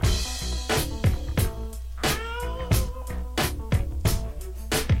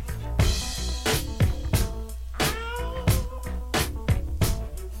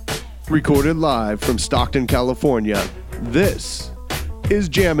Recorded live from Stockton, California, this is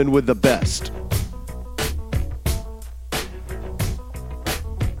Jammin' with the Best.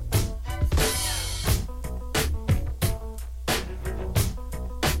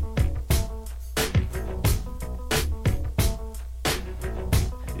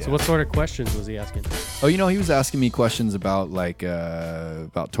 So what sort of questions was he asking? Oh, he was asking me questions about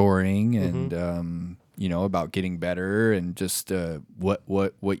about touring and about getting better and just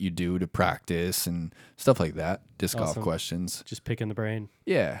what you do to practice and stuff like that. Disc golf questions. Just picking the brain.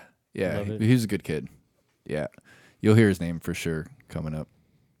 Yeah. Love it. He's a good kid. Yeah. You'll hear his name for sure coming up.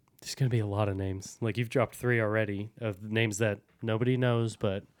 There's going to be a lot of names. Like you've dropped 3 already of names that nobody knows,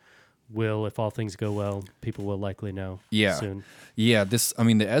 but will, if all things go well, people will likely know soon. Yeah,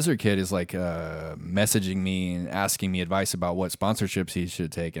 the Ezra kid is messaging me and asking me advice about what sponsorships he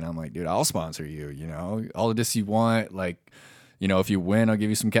should take, and I'm like, dude, I'll sponsor you, all of this you want, if you win, I'll give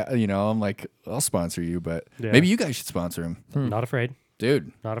you some I'm like, I'll sponsor you, but maybe you guys should sponsor him. Not afraid.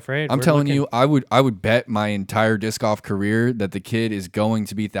 Dude. Not afraid. I'm telling you, I would bet my entire disc golf career that the kid is going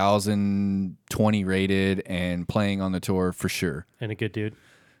to be 1,020 rated and playing on the tour for sure. And a good dude.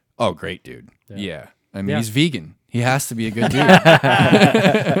 Oh, great dude. Yeah. I mean, Yeah. he's vegan. He has to be a good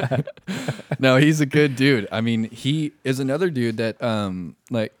dude. No, he's a good dude. I mean, he is another dude that,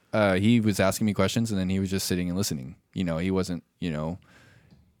 he was asking me questions and then he was just sitting and listening. He wasn't,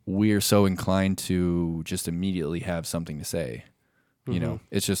 we're so inclined to just immediately have something to say.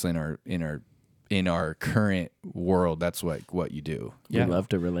 It's just in our current world, that's what you do. We love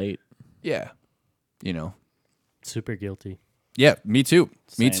to relate. Yeah. Super guilty. Yeah, me too.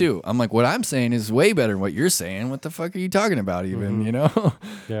 Same. Me too. I'm like, what I'm saying is way better than what you're saying. What the fuck are you talking about even,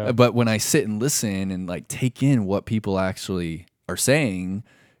 Yeah. But when I sit and listen and take in what people actually are saying,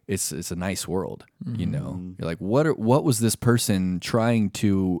 it's a nice world, You're like, what was this person trying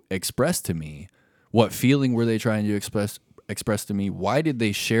to express to me? What feeling were they trying to express to me? Why did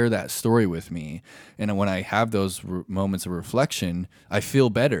they share that story with me? And when I have those moments of reflection, I feel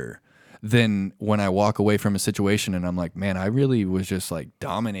better than when I walk away from a situation and I'm like, man, I really was just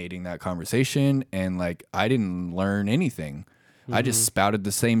dominating that conversation and I didn't learn anything. I just spouted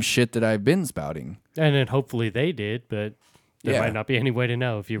the same shit that I've been spouting. And then hopefully they did, but there might not be any way to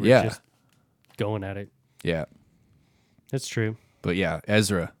know if you were just going at it. Yeah. That's true. But yeah,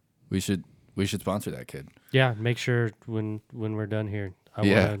 Ezra, we should sponsor that kid. Yeah, make sure when we're done here,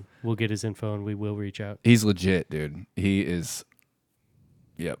 we'll get his info and we will reach out. He's legit, dude. He is.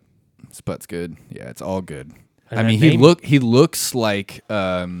 Yep. His putt's good. Yeah, it's all good. And I mean, he looks like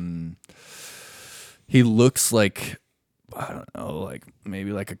I don't know, maybe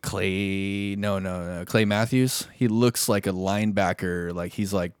a Clay. No, Clay Matthews. He looks like a linebacker.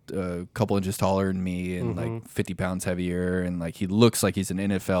 He's a couple inches taller than me and 50 pounds heavier, and he looks like he's an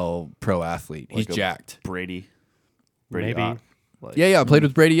NFL pro athlete. He's jacked. Brady. Maybe. Ott. I played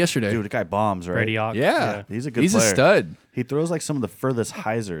with Brady yesterday. Dude, the guy bombs, right? Brady Ott. Yeah. He's a good He's player. a stud. He throws some of the furthest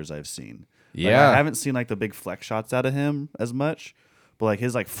hyzers I've seen. Yeah. I haven't seen the big flex shots out of him as much, but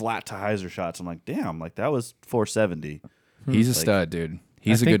his flat to hyzer shots, I'm like, damn, that was 470. He's a stud, dude.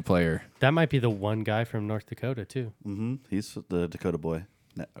 He's a good player. That might be the one guy from North Dakota too. Mm-hmm. He's the Dakota boy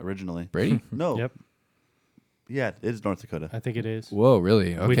originally. Brady? No. Yep. Yeah, it is North Dakota. I think it is. Whoa,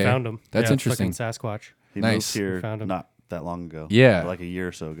 really? Okay. We found him. That's interesting. Fucking Sasquatch. He Nice. moved here We found him. not that long ago. Yeah. A year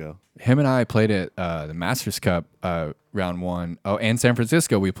or so ago. Him and I played at the Masters Cup round 1. Oh, and San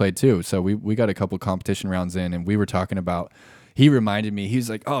Francisco we played too. So we got a couple competition rounds in, and we were talking about. He reminded me. He's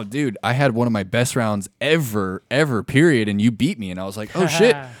like, "Oh, dude, I had one of my best rounds ever, period, and you beat me." And I was like, "Oh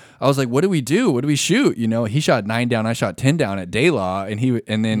shit." I was like, "What do we do? What do we shoot?" He shot 9 down, I shot 10 down at Daylaw,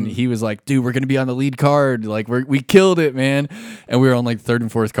 and then he was like, "Dude, we're gonna be on the lead card. We killed it, man." And we were on 3rd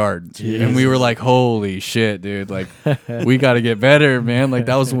and 4th card, and we were like, "Holy shit, dude! We got to get better, man."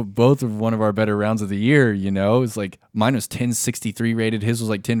 That was both of one of our better rounds of the year. It's mine was 1063 rated, his was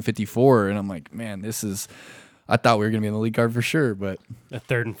 1054, and I'm like, man, this is. I thought we were gonna be on the lead card for sure, but A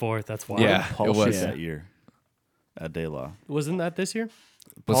 3rd and 4th. That's wild. Yeah. Paul it was. shot that year at Daylaw. Wasn't that this year?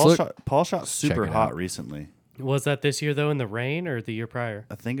 Paul shot super it hot out. recently. Was that this year though in the rain or the year prior?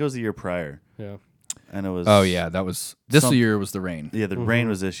 I think it was the year prior. Yeah. And it was. oh yeah, that was this year was the rain. Yeah, the rain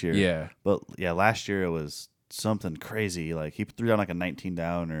was this year. Yeah. But yeah, last year it was something crazy. He threw down a 19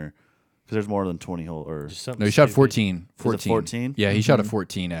 down or. Because there's more than 20 hole or. Just something No, he shot stupid. 14. Was it 14? Yeah, he shot a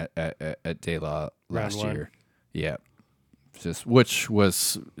 14 at Daylaw last Round 1. year. Yeah. Which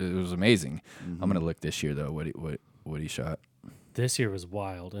was amazing. I'm gonna look this year though. What he shot. This year was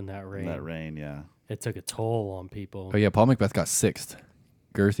wild in that rain. That rain, yeah. It took a toll on people. Oh yeah, Paul Macbeth got 6th.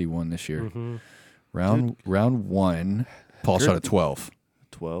 Girthy won this year. Round 1. Paul shot a 12.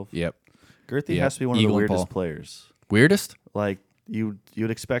 12. Yep. Girthy Yeah, has to be one of Eagle the and Paul. weirdest players. Weirdest? Like you'd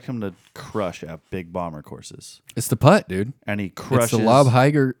expect him to crush at big bomber courses, It's the putt, dude. and he crushes. It's the Lob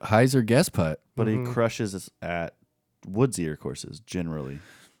Heiser guest putt. but he crushes at woodsier courses generally,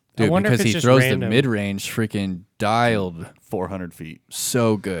 Dude, wonder if because it's he just throws random. the mid-range freaking dialed 400 feet.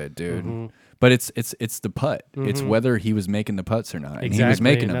 so good, dude. But it's the putt. It's whether he was making the putts or not. And Exactly. he was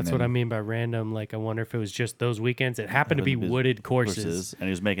making and them. that's what then. I mean by random. Like, I wonder if it was just those weekends. It happened to be wooded courses. And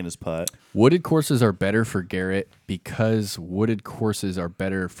he was making his putt. Wooded courses are better for Garrett because wooded courses are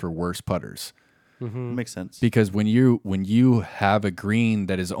better for worse putters. Makes sense. Because when you have a green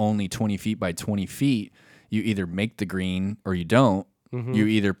that is only 20 feet by 20 feet, you either make the green or you don't. You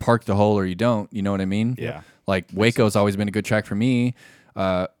either park the hole or you don't. You know what I mean? Yeah. Like Waco's always been a good track for me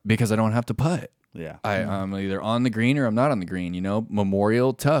because I don't have to putt. Yeah. I'm either on the green or I'm not on the green. You know,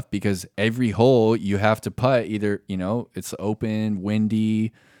 Memorial tough because every hole you have to putt. Either it's open,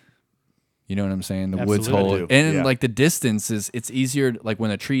 windy. You know what I'm saying? The woods Absolutely. hole, I do. and Yeah. like the distance it's easier. Like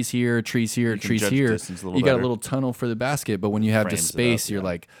when a tree's here, trees here, can trees judge here. distance a little You got a better. little tunnel for the basket, but when you have Frames just it space, up, you're yeah.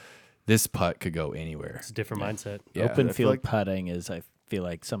 like, this putt could go anywhere. It's a different mindset. Yeah. Open I feel field like- putting is, I feel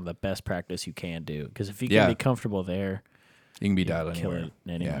like, some of the best practice you can do. Because if you can Yeah. be comfortable there, You can be you dialed can kill anywhere.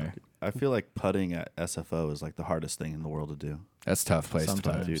 it anywhere. I feel like putting at SFO is like the hardest thing in the world to do. That's a tough place to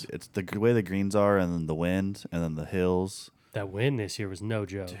Sometimes. putt. Dude, it's the way the greens are, and then the wind, and then the hills. That win this year was no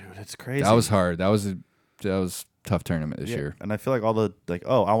joke. Dude, it's crazy. That was hard. That was a tough tournament this year. And I feel like all the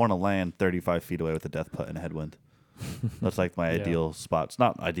I want to land 35 feet away with a death putt and a headwind. That's like my Yeah. ideal spots.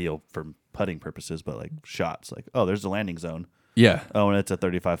 Not ideal for putting purposes, but like shots. Like, oh, there's the landing zone. Yeah, Oh, and it's a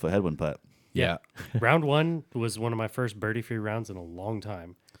 35-foot headwind putt. yeah. Round one was one of my first birdie-free rounds in a long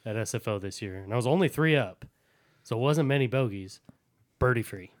time at SFO this year. And I was only 3 up. So it wasn't many bogeys.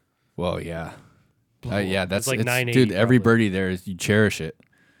 Birdie-free. Well, yeah. Yeah, that's like it's, 980 dude. Every probably. birdie there is you cherish it.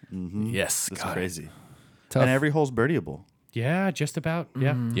 Mm-hmm. Yes, It's God, crazy. tough. And every hole's birdieable, Yeah, just about.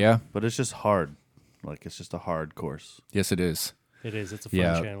 Yeah, Yeah, but it's just hard. Like, it's just a hard course. yes, it is. it is. It's a fun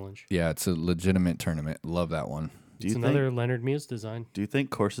Yeah. challenge. Yeah, it's a legitimate tournament. Love that one. Do It's you another think? Leonard Muse design. Do you think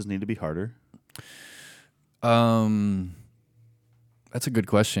courses need to be harder? That's a good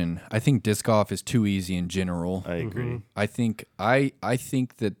question. I think disc golf is too easy in general. I agree. I think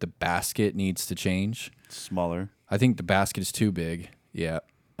that the basket needs to change. Smaller. I think the basket is too big. Yeah.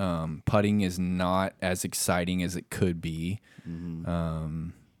 Putting is not as exciting as it could be.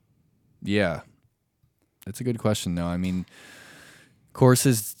 Yeah. That's a good question though. I mean,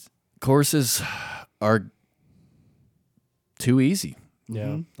 courses are too easy. Yeah.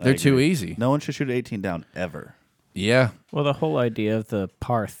 Mhm. I They're too agree. easy. No one should shoot 18 down ever. Yeah. Well, the whole idea of the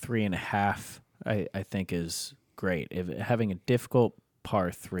par 3.5, I think, is great. If having a difficult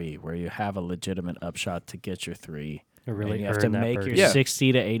par 3 where you have a legitimate upshot to get your 3, Or really and you have to earn that make your birdie. Yeah.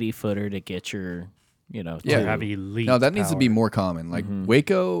 60 to 80 footer to get your, Yeah. Or 2. have elite No, that needs to be power. more common. Like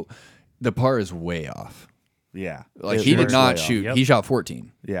Waco, the par is way off. Yeah. Like It he did works not way off. shoot. Yep. He shot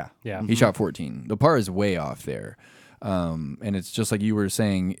 14. Yeah. Yeah. He shot 14. The par is way off there. And it's just like you were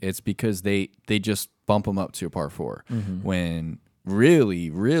saying, it's because they just bump them up to a par 4 when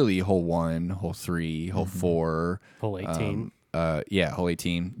really hole 1, hole 3, hole 4, Hole 18. hole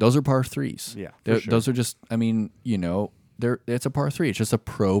 18. Those are par 3s. Yeah, for sure. Those are just, I mean, it's a par 3. It's just a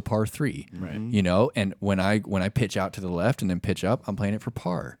pro par 3. Right. And when I pitch out to the left and then pitch up, I'm playing it for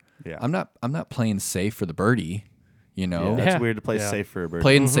par. Yeah. I'm not playing safe for the birdie, That's Yeah. weird to play Yeah. safe for a bird.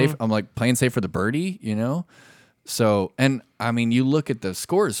 playing safe. I'm like playing safe for the birdie, So, and I mean, you look at the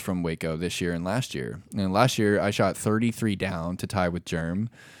scores from Waco this year and last year. And last year I shot 33 down to tie with Germ.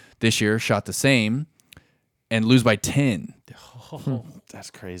 This year shot the same and lose by 10. That's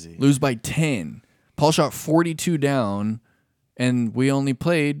crazy. Lose by 10. Paul shot 42 down and we only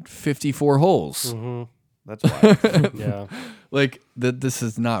played 54 holes. That's wild. Yeah. Like this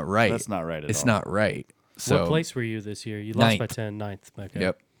is not right. That's not right at It's all. not right. So What place were you this year? You lost by Ninth. 10, ninth. Okay.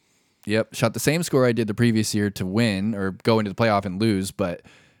 Yep. Shot the same score I did the previous year to win or go into the playoff and lose, but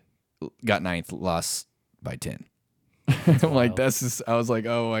got 9th, lost by 10. I'm like, I was like,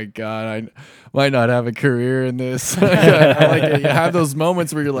 oh my God, I might not have a career in this. I you have those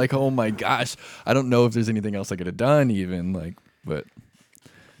moments where you're like, oh my gosh, I don't know if there's anything else I could have done even but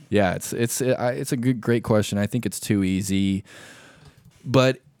yeah, it's a great question. I think it's too easy,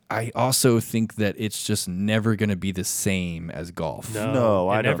 but I also think that it's just never going to be the same as golf. No,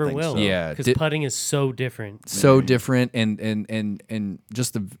 it I don't never think will. so. Yeah, Because putting is so different. So different, and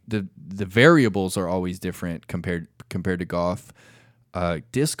just the variables are always different compared to golf.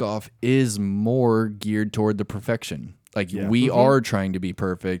 Disc golf is more geared toward the perfection. Like we are trying to be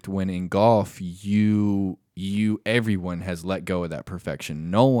perfect, when in golf you everyone has let go of that perfection.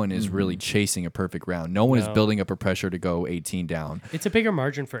 No one is really chasing a perfect round. No one is building up a pressure to go 18 down. It's a bigger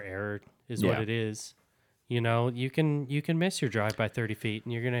margin for error is what Yeah. it is. You know, you can miss your drive by 30 feet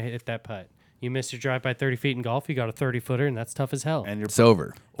and you're going to hit that putt. You miss your drive by 30 feet in golf, you got a 30-footer, and that's tough as hell. And you're It's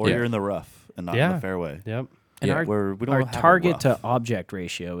over. or Yeah. you're in the rough and not in the fairway. Yep. And Yeah. our, We don't our have a target rough. to object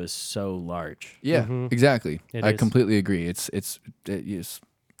ratio is so large. Yeah, exactly. It I is. completely agree. It is.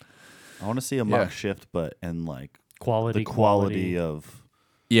 I want to see a mock shift, but in like Quality, the quality of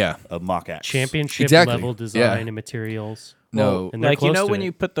Yeah. a mock X. championship Exactly. level design Yeah. and materials. No. And they're Like, you close know, to when it.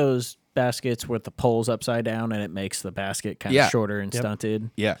 you put those baskets with the poles upside down and it makes the basket kind of Yeah. shorter and Yep. stunted,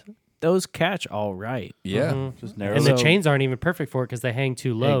 Yeah. those catch all right. Yeah. Just narrow. And the So- chains aren't even perfect for it because they hang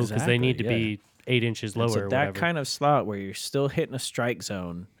too low because they need to Exactly, be 8 inches lower So or that whatever. kind of slot where you're still hitting a strike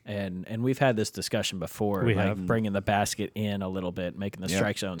zone, and we've had this discussion before, We like have. bringing the basket in a little bit, making the Yeah.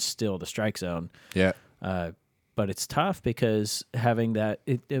 strike zone still the strike zone. Yeah. But it's tough because having that,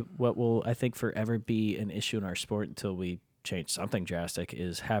 what will I think forever be an issue in our sport until we change something drastic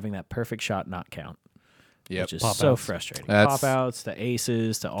is having that perfect shot not count, Yep. which is Pop so outs. frustrating. That's- Pop outs to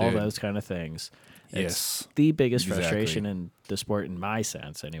aces to all Dude. those kind of things. Yes. It's the biggest Exactly. frustration in the sport, in my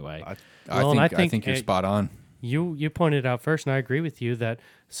sense, anyway. Well, and I I think think you're spot on. You pointed out first, and I agree with you that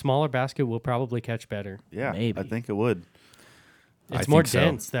smaller basket will probably catch better. yeah, maybe. I think it would. It's I more think so.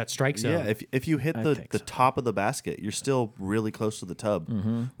 dense, that strike zone. Yeah, if you hit I the think so. top of the basket, you're still really close to the tub.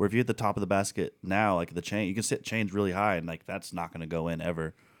 Where if you hit the top of the basket now, like the chain, you can sit chains really high, and like that's not going to go in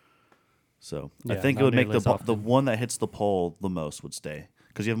ever. So I Yeah, think it not would make nearly as the often. one that hits the pole the most would stay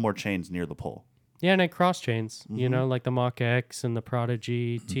because you have more chains near the pole. Yeah, and it cross chains, you Mm-hmm. know, like the Mach X and the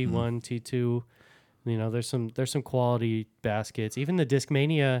Prodigy T1, T2. You know, there's some quality baskets. Even the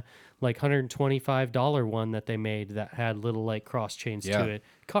Discmania, like $125 one that they made that had little like cross chains Yeah. to it,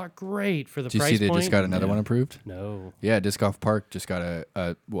 caught great for the Do you price see they point. just got another one approved? No, Yeah, Disc Golf Park just got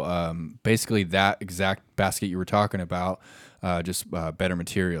basically that exact basket you were talking about, just better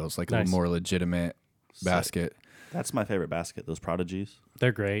materials, like a Nice. more legitimate basket. That's my favorite basket. Those Prodigies.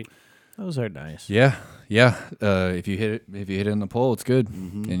 they're great. Those are nice. Yeah. If you hit it in the pole, it's good.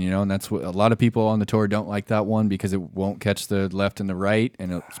 And and that's what a lot of people on the tour don't like that one because it won't catch the left and the right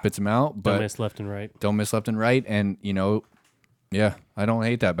and it spits them out. But Don't miss left and right. don't miss left and right. And yeah, I don't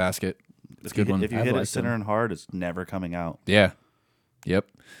hate that basket. It's a good one. If you I've hit it liked center them. and hard, it's never coming out. Yeah. Yep.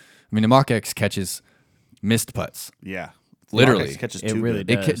 I mean, the Mach X catches missed putts. Yeah, Literally. Marcus catches It too really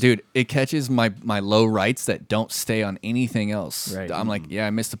good. does. Dude, it catches my low rights that don't stay on anything else. Right. I'm like, yeah,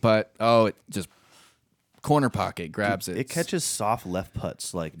 I missed a putt. Oh, it just corner pocket grabs it. It catches soft left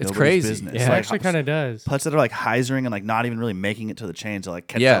putts like It's nobody's crazy. business. It Yeah. Like, actually kind of does. putts that are like hyzering and like not even really making it to the chain to like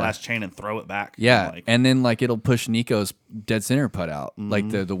catch Yeah. the last chain and throw it back. Yeah, Like, and then like it'll push Nico's dead center putt out. Like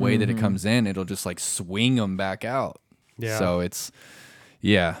the way that it comes in, it'll just like swing them back out. Yeah. So it's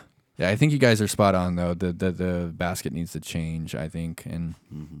yeah. I think you guys are spot on though. The basket needs to change. I think, and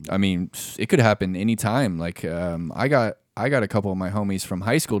I mean it could happen anytime. Like I got a couple of my homies from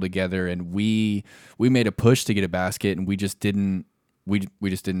high school together, and we made a push to get a basket, and we just didn't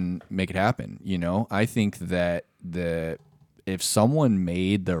make it happen. I think that if someone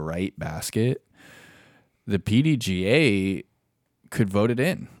made the right basket, the PDGA could vote it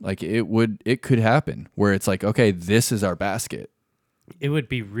in. Like it could happen where it's like, okay, this is our basket. It would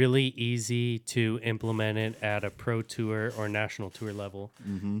be really easy to implement it at a pro tour or national tour level.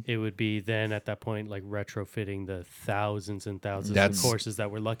 It would be then at that point like retrofitting the thousands and thousands That's- of courses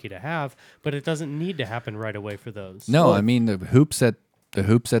that we're lucky to have, but it doesn't need to happen right away for those. No, I mean the hoops at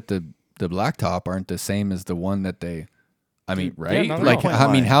the blacktop aren't the same as the one that they. I mean, right? not at Like, all.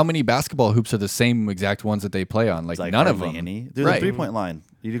 I mean, how many basketball hoops are the same exact ones that they play on? Like, it's like none of hardly them. Any. Dude, Right. the 3-point line.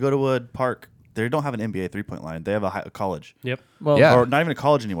 You go to Wood Park. They don't have an NBA 3-point line. They have a college. Yep. Well, Yeah. Or not even a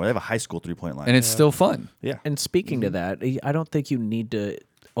college anymore. They have a high school 3-point line. And it's still fun. yeah. and speaking to that, I don't think you need to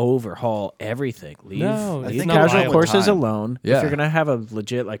overhaul everything. Leave, No, leave it's not casual viable courses time. alone. Yeah. If you're gonna have a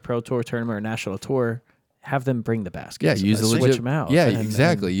legit like pro tour tournament or national tour, have them bring the baskets. Yeah, use the switch legit. them out. Yeah, and-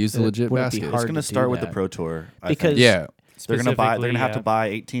 exactly. and Use the it legit wouldn't be basket. It's hard going to to start do with the that. pro tour. I Because- think. Yeah, They're going to Specifically, have yeah. to buy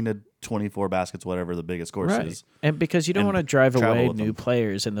 18 to 24 baskets, whatever the biggest course Right. is. And because you don't and want to drive travel away with new them.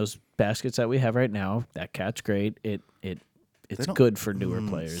 players, and those baskets that we have right now, that catch great. It's don't- good for newer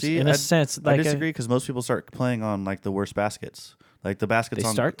players. See, in a I- sense, I like disagree because most people start playing on like the worst baskets. Like the baskets they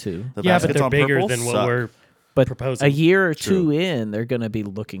on start to. the Yeah, but baskets they're on bigger purple than what suck. we're But proposing. a year or two True. in, they're going to be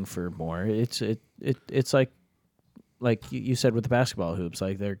looking for more. It's like you said with the basketball hoops,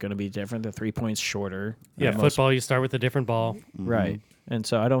 like they're going to be different. The 3 points shorter. yeah, Most- football you start with a different ball. right? And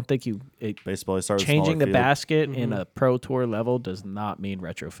so I don't think Baseball, you start with changing the smaller field. basket in a pro tour level does not mean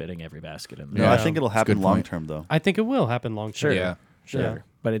retrofitting every basket in there. No, I Yeah. think it'll a happen good long point. term though. I think it will happen long term. Yeah. Sure. Yeah.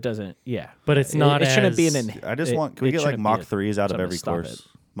 But it doesn't. Yeah. But it's not It shouldn't be as- an. I just want. Can we it get like shouldn't be Mach a- 3s out of something to every stop course? it.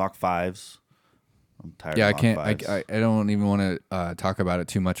 Mach 5s. I'm tired. Yeah, I of Mach can't. 5s. I don't even want to talk about it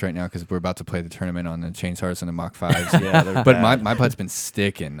too much right now because we're about to play the tournament on the Chainsaws and the Mach 5s. Yeah, they're But bad. my putt's been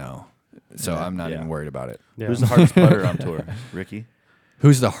sticking though, so I'm not Yeah. even worried about it. Yeah. Who's the hardest putter on tour? Ricky.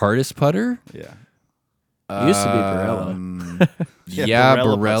 Who's the hardest putter? Yeah. It used to be Barella. Yeah, Yeah, Barella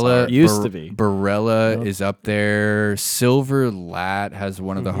puts Barella. hard. Used to be. Barella Yep. is up there. Silver Lat has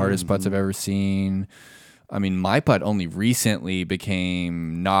one of the hardest putts Mm-hmm. I've ever seen. I mean, my putt only recently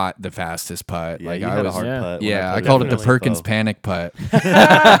became not the fastest putt. Yeah, like you I had was, a hard yeah. putt. when yeah, I played called at it the Definitely. Perkins Expo. panic putt.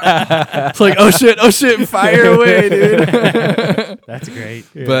 It's like, oh shit, fire away, dude. That's great.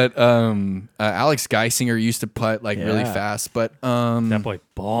 But Alex Geisinger used to putt like really Yeah. fast, but That boy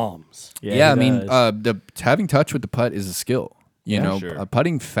bombs. yeah, I he mean, does. having touch with the putt is a skill. You Yeah, know, sure.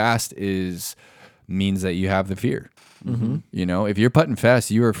 putting fast means that you have the fear. Mm-hmm. You know, if you're putting fast,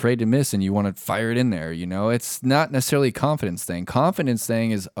 you're afraid to miss and you want to fire it in there. You know, it's not necessarily a confidence thing. Confidence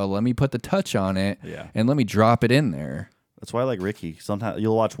thing is, let me put the touch on it Yeah. and let me drop it in there. That's why I like Ricky. Sometimes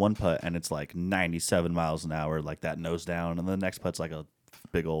you'll watch one putt and it's like 97 miles an hour, like that nose down, and the next putt's like a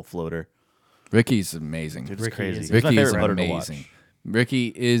big old floater. Ricky's amazing. Dude, it's Ricky crazy. is- He's my Ricky is favorite putter to watch. amazing.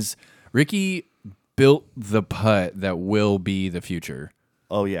 Ricky built the putt that will be the future.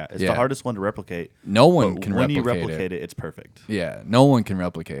 Oh yeah, it's Yeah. the hardest one to replicate. No one but can when you replicate replicate it. it, it's perfect. Yeah, no one can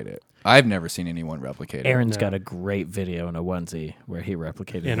replicate it. I've never seen anyone replicate it. Aaron's No. got a great video in a onesie where he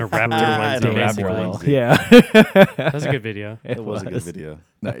replicated In a it raptor In a onesie, raptor basically. onesie. Yeah. That's a good video. It was a good video.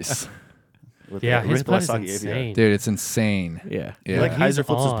 Nice. With Yeah, the his Rick putt is Wysocki insane. Dude, it's insane. Yeah. Yeah. Like He's Heiser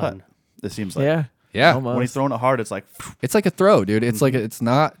flips his putt. on. It seems like. Yeah. Yeah. Almost. When he's throwing it hard, it's like It's like a throw, dude. It's like it's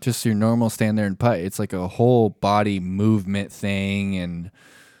not just your normal stand there and putt. It's like a whole body movement thing, and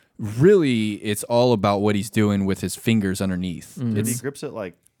really, it's all about what he's doing with his fingers underneath. and he It's, grips it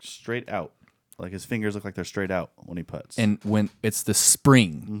like straight out. Like his fingers look like they're straight out when he putts. and when it's the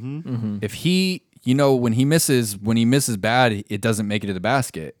spring, if he, when he misses bad, it doesn't make it to the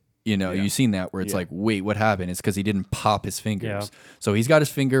basket. You know, Yeah. you've seen that where it's Yeah. like, wait, what happened? It's because he didn't pop his fingers. Yeah. So he's got his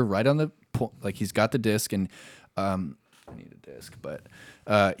finger right on the point, like he's got the disc, and I need a disc, but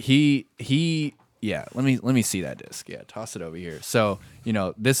yeah. Let me see that disc. Yeah, toss it over here. So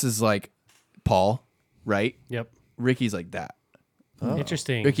this is like Paul, right? Yep. Ricky's like that.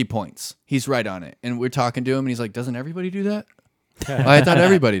 Interesting. Ricky points. He's right on it, and we're talking to him, and he's like, "Doesn't everybody do that?" I thought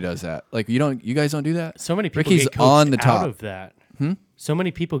everybody does that. Like you guys don't do that. So many people Ricky's get coached on the top. out of that. So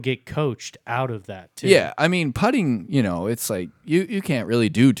many people get coached out of that too. Yeah, I mean putting, it's like you can't really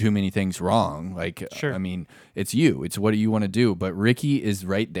do too many things wrong. Like Sure. I mean, it's you. It's what do you want to do, but Ricky is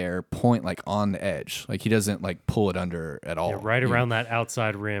right there, point like on the edge. Like he doesn't like pull it under at all. Yeah, right You- around that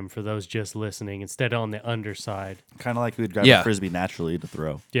outside rim for those just listening, instead on the underside. kind of like we'd grab Yeah. a frisbee naturally to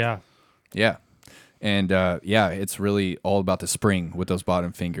throw. Yeah. Yeah. And it's really all about the spring with those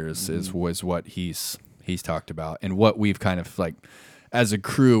bottom fingers was what he's talked about, and what we've kind of like as a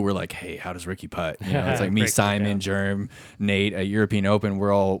crew, we're like, hey, how does Ricky putt? It's like me, Break that Simon, Germ, Nate at European Open.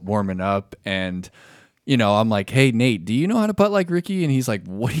 We're all warming up, and I'm like, hey, Nate, do you know how to putt like Ricky? And he's like,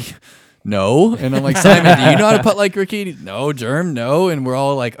 what? No. And I'm like, Simon, do you know how to putt like Ricky? No. Germ, no. And we're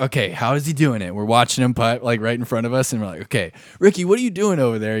all like, okay, how is he doing it? We're watching him putt like right in front of us, and we're like, okay, Ricky, what are you doing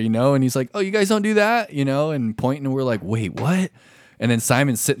over there? And he's like, oh, you guys don't do that, and pointing, and we're like, wait, what? And then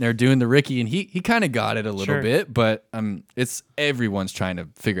Simon's sitting there doing the Ricky, and he kind of got it a little Sure. bit, but it's everyone's trying to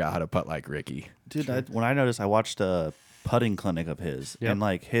figure out how to putt like Ricky. Dude, when I noticed, I watched a putting clinic of his, Yep. and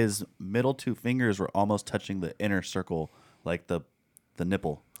like his middle two fingers were almost touching the inner circle, like the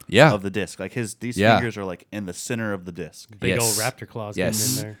nipple Yeah. of the disc. Like these Yeah. fingers are like in the center of the disc. Big Yes. old raptor claws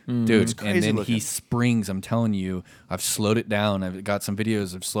Yes. getting in there. Dude, It's and crazy then looking. he springs. I'm telling you, I've slowed it down. I've got some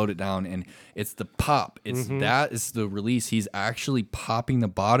videos. I've slowed it down, and it's the pop. It's that is the release. He's actually popping the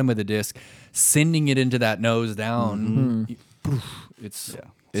bottom of the disc, sending it into that nose down. It's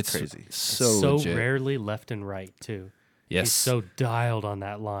it's crazy. So legit. rarely left and right too. Yes. He's so dialed on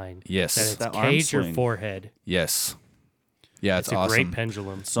that line. Yes. That it's That arm cage or swing. forehead. Yes. Yeah, it's It's a awesome. great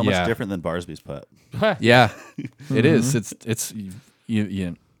pendulum. So much Yeah. different than Barsby's putt. Yeah, it is. It's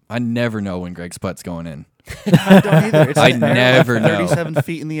you. I never know when Greg's putt's going in. I don't either. It's I in the air, never like know. 37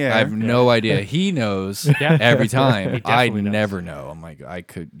 feet in the air. I have no idea. He knows Yeah. every time. He I definitely knows. never know. I'm like, I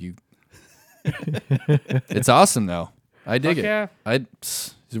could you. It's awesome though. I dig Fuck it. yeah.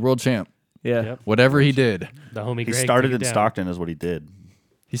 He's a world champ. Yeah. Yep. Whatever he did. The homie He Greg started took in it down. Stockton, is what he did.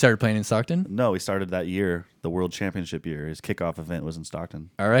 He started playing in Stockton? No, he started that year, the World Championship year. His kickoff event was in Stockton.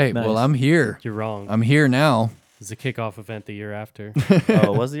 All right. Nice. Well, I'm here. You're wrong. I'm here now. It's a kickoff event the year after.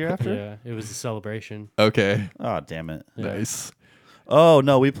 Oh, was the year after? Yeah, it was a celebration. Okay. Oh, damn it. Yeah. Nice. Oh,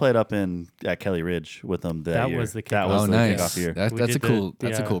 no, we played up at Kelly Ridge with them that That year. was the That kickoff. was Oh, the nice. kickoff year. That's We a did cool. the-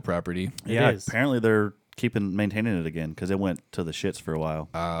 That's a yeah. cool property. Yeah, It is. apparently they're maintaining it again because it went to the shits for a while.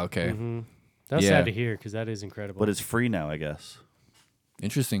 Okay. That's Yeah. sad to hear because that is incredible. But it's free now, I guess.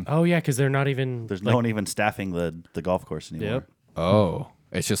 Interesting. oh yeah, because they're not even. There's like, no one even staffing the golf course anymore. Yep. Oh,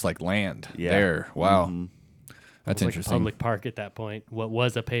 it's just like land Yeah. there. Wow. Mhm. That's It's like a interesting. public park at that point. What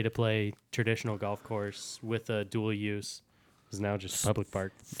was a pay-to-play traditional golf course with a dual use is now just a public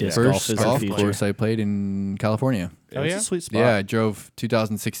park. Disc golf First is the golf future. course I played in California. Oh, It's yeah? a sweet spot. Yeah, I drove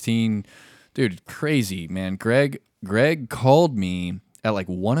 2016. Dude, crazy, man. Greg called me at like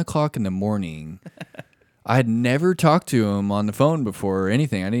 1:00 in the morning. I had never talked to him on the phone before or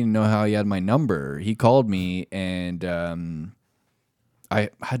anything. I didn't even know how he had my number. He called me and I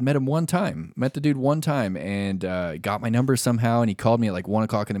had met him one time, met the dude one time and got my number somehow. And he called me at like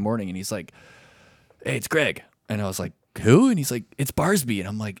 1:00 in the morning and he's like, "Hey, it's Greg." And I was like, "Who?" And he's like, "It's Barsby." And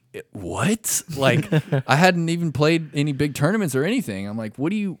I'm like, "What?" Like, I hadn't even played any big tournaments or anything. I'm like,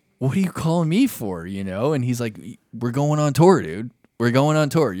 what are you calling me for? You know? And he's like, "We're going on tour, dude. We're going on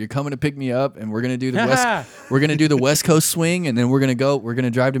tour. You're coming to pick me up and we're going to do the West Coast swing. And then we're going to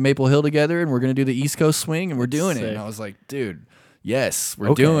drive to Maple Hill together and we're going to do the East Coast swing and we're doing it." Sick. And I was like, "Dude, yes, we're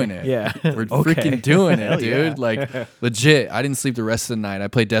Okay. doing it. Yeah. We're Okay. freaking doing it, Hell dude. yeah. Like, legit. I didn't sleep the rest of the night. I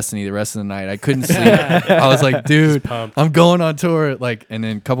played Destiny the rest of the night. I couldn't sleep. I was like, dude, pumped. I'm going on tour. Like, and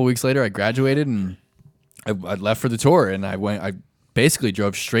then a couple weeks later, I graduated and I left for the tour. And I basically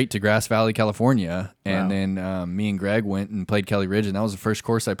drove straight to Grass Valley, California. And Wow. then me and Greg went and played Kelly Ridge. And that was the first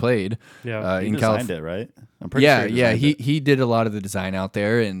course I played. Yeah. He in designed California. it, right? I'm pretty Yeah, sure yeah. designed it. He did a lot of the design out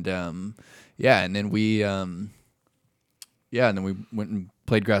there. And yeah, and then we went and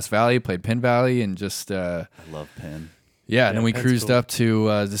played Grass Valley, played Penn Valley, and just I love Penn. yeah. And then we Penn's cruised cool. up to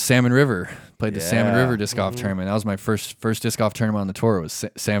the Salmon River, played the Salmon Yeah. River disc golf tournament. That was my first disc golf tournament on the tour. Was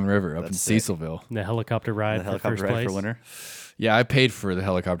Salmon River up That's in sick. Cecilville. The helicopter ride The for helicopter first ride place. for winner. Yeah, I paid for the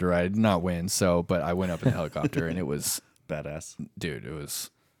helicopter ride. I did not win, but I went up in the helicopter, and it was, Badass. dude, it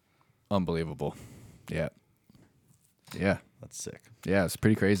was unbelievable. Yeah, yeah, That's sick. yeah. It's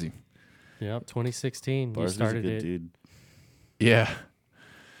pretty crazy. Yep. 2016. Bars You is a started good it. dude. Yeah.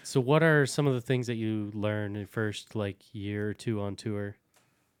 So what are some of the things that you learned in first like year or two on tour?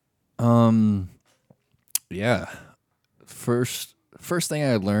 Yeah. First thing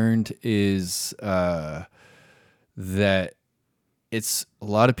I learned is that it's a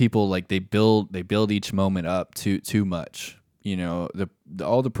lot of people like they build each moment up too much. You know,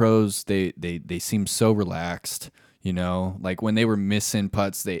 all the pros they seem so relaxed, you know, like when they were missing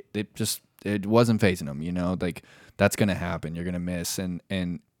putts, they just it wasn't phasing them, you know, like that's going to happen. You're going to miss and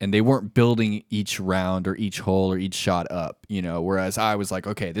they weren't building each round or each hole or each shot up, you know, whereas I was like,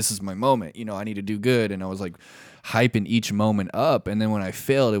 okay, this is my moment, you know, I need to do good. And I was like hyping each moment up. And then when I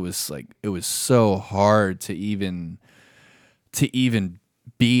failed, it was so hard to even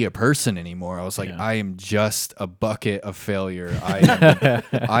be a person anymore. I was like, Yeah. I am just a bucket of failure.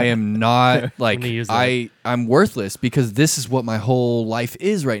 I am not like Let me use that. I'm worthless because this is what my whole life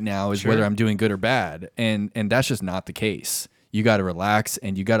is right now is Sure. whether I'm doing good or bad. And that's just not the case. You got to relax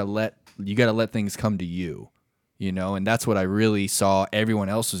and you got to let things come to you, you know? And that's what I really saw everyone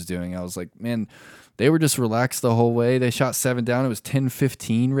else was doing. I was like, man, they were just relaxed the whole way. They shot 7 down. It was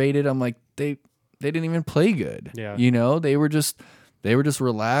 10-15 rated. I'm like, they didn't even play good. Yeah. You know, they were just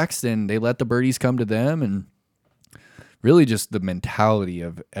relaxed and they let the birdies come to them, and really just the mentality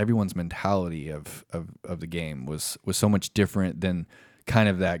of everyone's mentality of the game was so much different than kind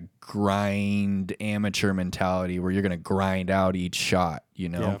of that grind amateur mentality where you're going to grind out each shot, you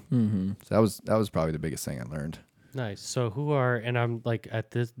know? Mm-hmm. So that was probably the biggest thing I learned. Nice. So who are, and I'm like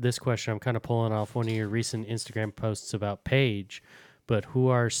at this question, I'm kind of pulling off one of your recent Instagram posts about Paige, but who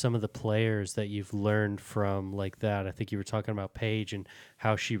are some of the players that you've learned from like that? I think you were talking about Paige and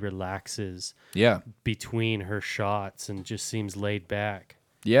how she relaxes Yeah. between her shots and just seems laid back.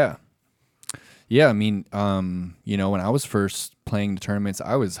 Yeah. Yeah, I mean, you know, when I was first playing the tournaments,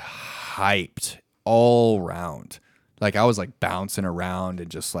 I was hyped all round. Like I was like bouncing around and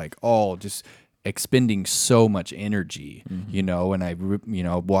just like just expending so much energy, you know, and I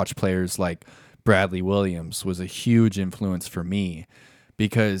watched players like Bradley Williams was a huge influence for me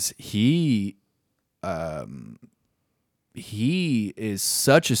because he is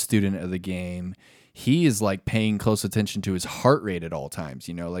such a student of the game. he is like paying close attention to his heart rate at all times.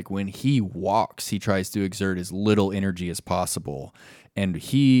 You know, like when he walks, he tries to exert as little energy as possible. And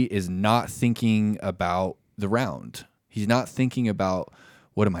he is not thinking about the round. He's not thinking about,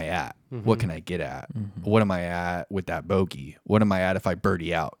 what am I at? What can I get at? What am I at with that bogey? What am I at if I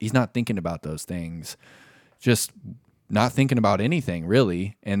birdie out? He's not thinking about those things. Just not thinking about anything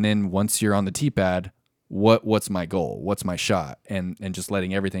really. And then once you're on the tee pad, what's my goal? What's my shot? And just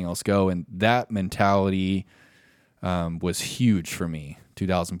letting everything else go. And that mentality was huge for me.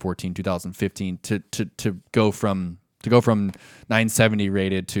 2014, 2015 to go from 970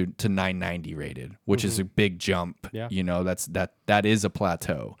 rated to 990 rated, which is a big jump. Yeah. You know, that is a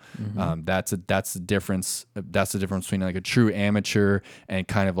plateau. That's the difference. That's the difference between like a true amateur and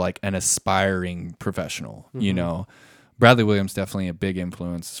kind of like an aspiring professional. You know, Bradley Williams definitely a big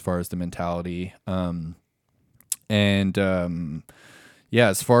influence as far as the mentality. Yeah,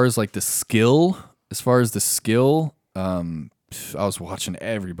 as far as the skill, I was watching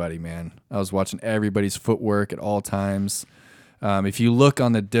everybody, man. I was watching everybody's footwork at all times. If you look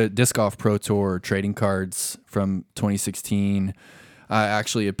on the Disc Golf Pro Tour trading cards from 2016, I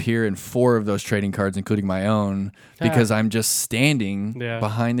actually appear in 4 of those trading cards, including my own, because I'm just standing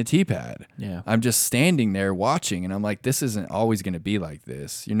behind the tee pad. Yeah. I'm just standing there watching, and I'm like, this isn't always going to be like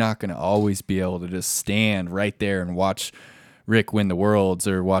this. You're not going to always be able to just stand right there and watch Rick win the Worlds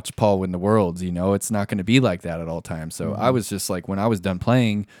or watch Paul win the Worlds. You know, it's not going to be like that at all times. So I was just like, when I was done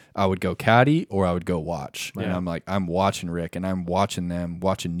playing, I would go caddy or I would go watch. And I'm like, I'm watching Rick and I'm watching them,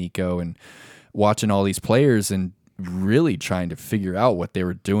 watching Nico and watching all these players and really trying to figure out what they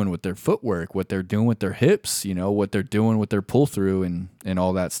were doing with their footwork, what they're doing with their hips, you know, what they're doing with their pull through and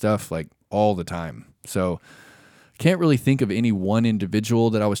all that stuff, like all the time. So can't really think of any one individual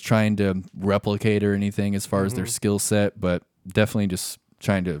that I was trying to replicate or anything as far as their skill set, but definitely just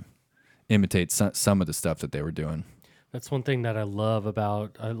trying to imitate some of the stuff that they were doing. That's one thing that I love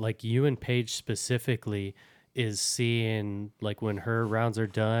about like you and Paige specifically is seeing like when her rounds are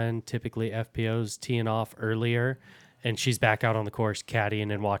done, typically FPO's teeing off earlier and she's back out on the course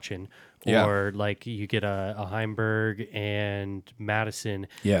caddying and watching. Yeah. Or like you get a Heimberg and Madison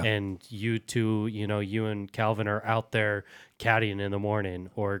and you two, you know, you and Calvin are out there caddying in the morning,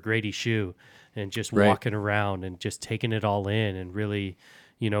 or Grady Shoe and just walking around and just taking it all in and really,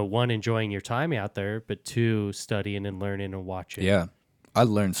 you know, 1, enjoying your time out there, but 2, studying and learning and watching. Yeah. I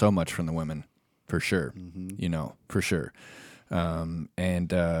learned so much from the women, for sure. You know, for sure.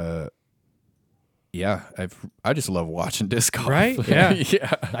 Yeah, I just love watching disc golf. Right? Yeah.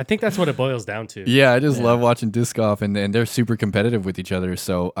 Yeah. I think that's what it boils down to. Yeah, I just love watching disc golf, and they're super competitive with each other.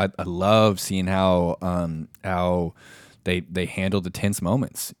 So I love seeing how they handle the tense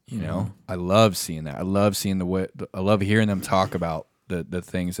moments. You know, I love seeing that. I love seeing I love hearing them talk about the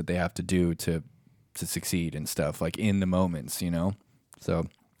things that they have to do to succeed and stuff, like in the moments. You know, so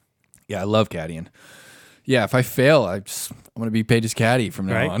yeah, I love caddying. Yeah, if I fail, I'm going to be Paige's caddy from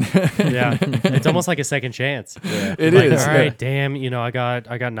now on. Yeah, it's almost like a second chance. Yeah. It is. All right, damn, you know, I got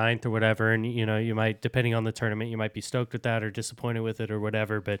 9th or whatever, and you know, you might, depending on the tournament, you might be stoked with that or disappointed with it or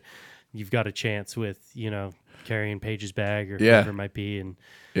whatever, but you've got a chance with, you know, carrying Paige's bag or whatever it might be, and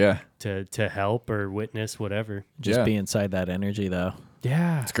to help or witness whatever. Just be inside that energy, though.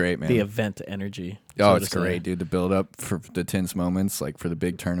 Yeah, it's great, man. The event energy. Oh, it's great, dude. The build up for the tense moments, like for the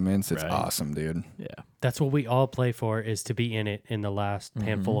big tournaments, it's awesome, dude. Yeah. That's what we all play for, is to be in it in the last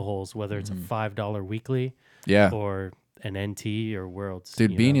handful of holes, whether it's a $5 weekly or an NT or Worlds.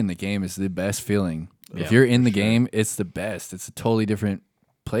 Dude, being in the game is the best feeling. If you're in the game, it's the best. It's a totally different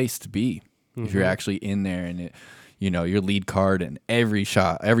place to be. If you're actually in there and it, you know, your lead card and every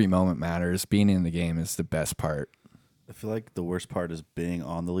shot, every moment matters. Being in the game is the best part. I feel like the worst part is being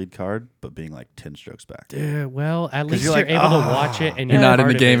on the lead card, but being like 10 strokes back. Yeah, well, at least you're you're like, able to watch it and You're not in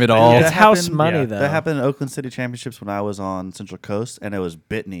the game at all. That It's house happened- money, though. That happened in Oakland City Championships when I was on Central Coast, and it was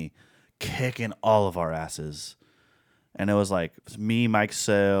Bitney kicking all of our asses. And it was like me, Mike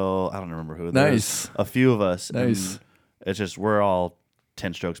Sale, I don't remember who. There was a few of us. Nice. And it's just, we're all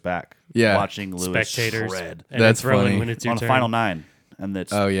 10 strokes back. Yeah. Watching Lewis spectators shred and That's throwing funny. when it's your on turn. Final 9. And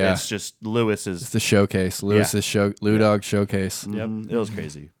it's, it's just Lewis It's is. the showcase. Lewis's Lou Dog showcase. It was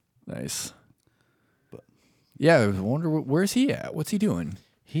crazy. Nice. Yeah, I wonder where's he at? What's he doing?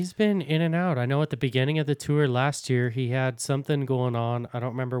 He's been in and out. I know at the beginning of the tour last year, he had something going on. I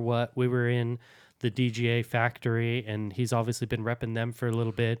don't remember what. We were in the DGA factory, and he's obviously been repping them for a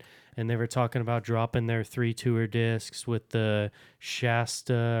little bit. And they were talking about dropping their 3 tour discs with the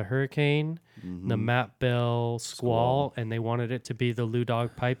Shasta Hurricane, the Matt Bell Squall, and they wanted it to be the Lou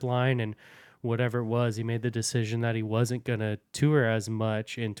Dog Pipeline. And whatever it was, he made the decision that he wasn't going to tour as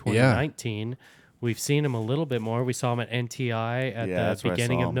much in 2019. We've seen him a little bit more. We saw him at NTI at Yeah, the that's where I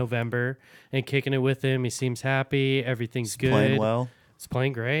beginning saw of him. November and kicking it with him. He seems happy. Everything's good. Playing well. He's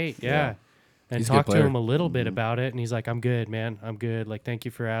playing great. Yeah. Yeah. And He's a good talked to player. him a little bit about it. And he's like, I'm good, man. I'm good. Like, thank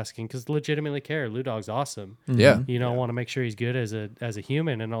you for asking. Because legitimately care. Lou Dog's awesome. Yeah. You know, want to make sure he's good as a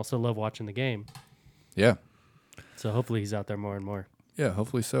human and also love watching the game. Yeah. So hopefully he's out there more and more. Yeah.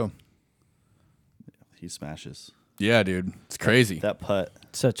 Hopefully so. He smashes. Yeah, dude. It's crazy. That putt.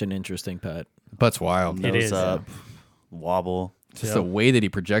 Such an interesting putt. Putt's wild. It Nose is. up. Wobble. Just the way that he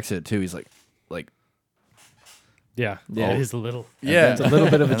projects it too. He's like, Yeah. Yeah. It is a little. yeah. It's a little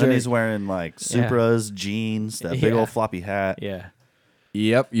bit of a And then jerk. he's wearing like Supras, jeans, that big Yeah. old floppy hat. Yeah.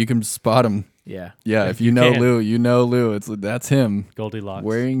 Yep. You can spot him. Yeah. Yeah. If you know can. Lou, you know Lou. That's him Goldilocks.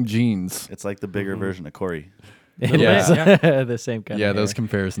 wearing jeans. It's like the bigger version of Corey. It Yeah. is. Yeah. The same kind Yeah. of Those hair.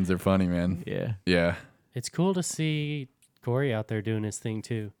 comparisons are funny, man. Yeah. Yeah. It's cool to see Corey out there doing his thing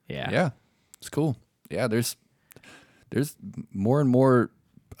too. Yeah. Yeah. It's cool. Yeah. There's more and more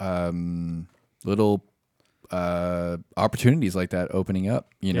little opportunities like that opening up.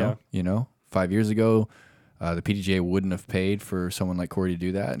 You know, 5 years ago, the PDGA wouldn't have paid for someone like Corey to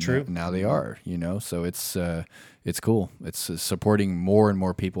do that. And True. Now they are. You know, so it's cool. It's supporting more and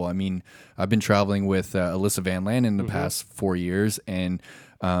more people. I mean, I've been traveling with Alyssa Van Land in the past 4 years, and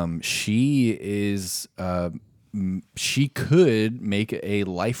she is. She could make a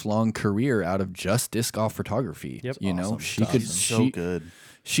lifelong career out of just disc golf photography. Yep. You know, Awesome she stuff. could. So good.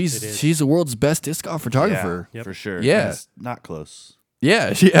 It is. She's the world's best disc golf photographer. Yep. For sure. Yeah. And it's not close.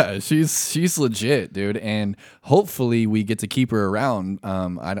 Yeah, she's legit, dude, and hopefully we get to keep her around.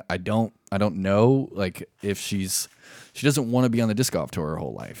 I don't know, like, if she doesn't want to be on the disc golf tour her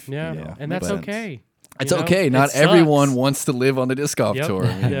whole life. Yeah. you know? And that's But okay. It's You know, okay. it Not sucks. everyone wants to live on the disc golf Yep. tour.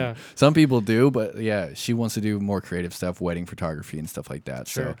 I mean, Yeah. some people do, but yeah, she wants to do more creative stuff, wedding photography and stuff like that.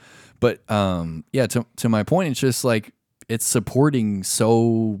 Sure. So, but yeah, to my point, it's just like it's supporting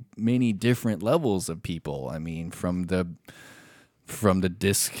so many different levels of people. I mean, from the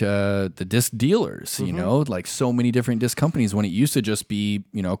disc dealers, you know, like so many different disc companies, when it used to just be,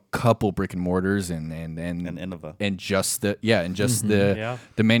 you know, a couple brick and mortars and Innova. and just the Yeah.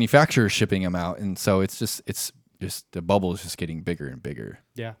 the manufacturer shipping them out, and so it's just the bubble is just getting bigger and bigger.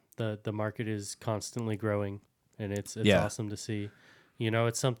 Yeah, the market is constantly growing, and it's Yeah. awesome to see. You know,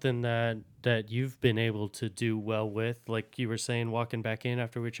 it's something that you've been able to do well with, like you were saying, walking back in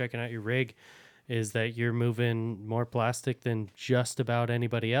after we were checking out your rig, is that you're moving more plastic than just about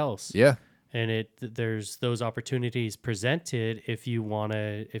anybody else. Yeah, And there's those opportunities presented if you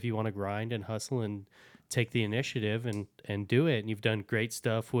wanna grind and hustle and take the initiative and do it. And you've done great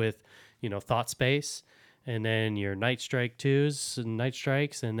stuff with, you know, Thought Space, and then your Night Strike 2s and Night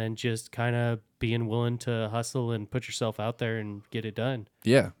Strikes, and then just kind of being willing to hustle and put yourself out there and get it done.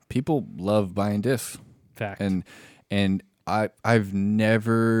 yeah. People love buying discs, Fact. and I've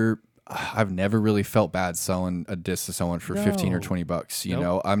never really felt bad selling a disc to someone for 15 or No. $20. You Nope.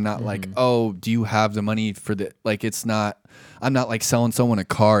 know, I'm not like, oh, do you have the money for the, like, I'm not like selling someone a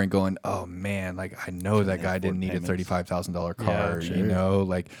car and going, oh man, like I know that guy didn't need a $35,000 car, sure. you know,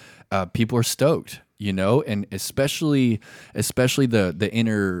 like people are stoked, you know, and especially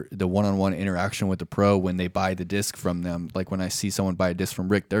the one-on-one interaction with the pro when they buy the disc from them. Like when I see someone buy a disc from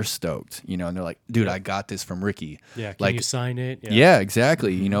Rick, they're stoked, you know, and they're like, dude, I got this from Ricky. yeah, can like, you sign it? Yeah,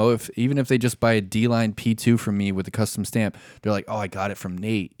 exactly. You know, even if they just buy a D-Line P2 from me with a custom stamp, they're like, oh, I got it from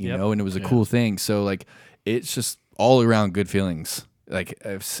Nate, you Yep. know, and it was a cool thing. So like, it's just all around good feelings. Like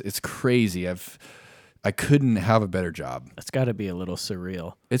it's crazy. I couldn't have a better job. It's got to be a little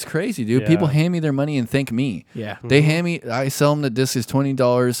surreal. It's crazy, dude. Yeah. People hand me their money and thank me. Yeah. They hand me, I sell them the disc is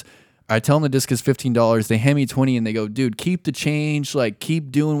 $20. I tell them the disc is $15. They hand me 20 and they go, dude, keep the change. Like,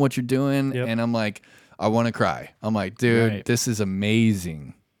 keep doing what you're doing. Yep. And I'm like, I want to cry. I'm like, dude, Right. this is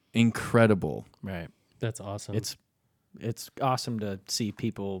amazing. Incredible. Right. That's awesome. It's awesome to see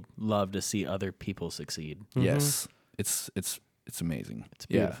people love to see other people succeed. Yes. It's amazing. It's a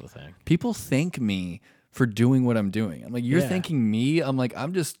beautiful thing. People thank me for doing what I'm doing. I'm like, you're Yeah. thanking me? I'm like,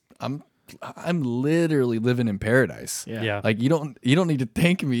 I'm literally living in paradise. yeah. Like you don't need to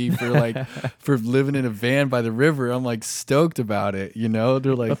thank me for like for living in a van by the river. I'm like stoked about it, you know?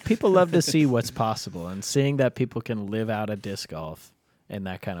 They're like But people love to see what's possible, and seeing that people can live out a disc golf in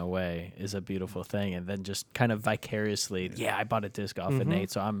that kind of way is a beautiful thing. And then just kind of vicariously, I bought a disc golf with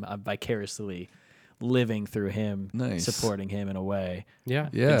Nate, so I'm vicariously living through him, Nice. supporting him in a way. yeah.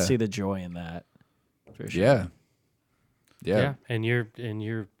 You yeah. can see the joy in that. For sure. Yeah. Yeah. Yeah. And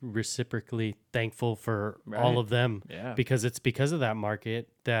you're reciprocally thankful for Right. all of them. Yeah. Because it's because of that market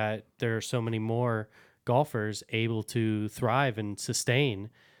that there are so many more golfers able to thrive and sustain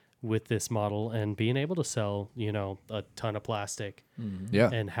with this model and being able to sell, a ton of plastic Yeah.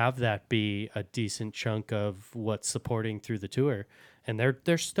 and have that be a decent chunk of what's supporting through the tour. And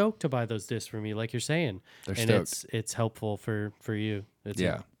they're stoked to buy those discs from you, like you're saying. They're and stoked. it's helpful for you. It's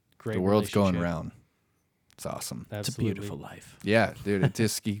a great The world's going relationship. around. It's awesome. It's a Absolutely. beautiful life. Yeah, dude, it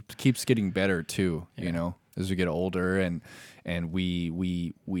just keeps getting better too, as we get older and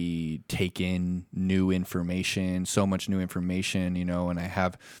we take in new information, so much new information, and I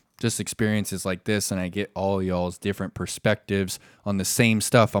have just experiences like this and I get all y'all's different perspectives on the same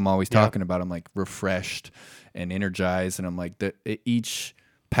stuff I'm always talking about. I'm like refreshed and energized, and I'm like each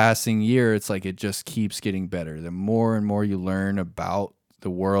passing year it's like it just keeps getting better. The more and more you learn about the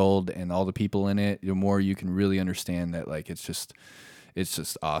world and all the people in it, the more you can really understand that like it's just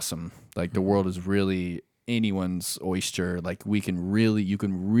awesome. Like the world is really anyone's oyster. Like you can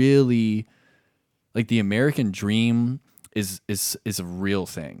really like the American dream is a real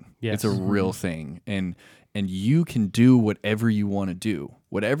thing. Yes. It's a real thing. And you can do whatever you want to do.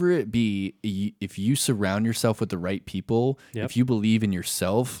 Whatever it be, if you surround yourself with the right people, if you believe in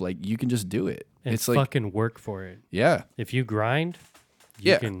yourself, like you can just do it. And it's like fucking work for it. yeah. If you grind,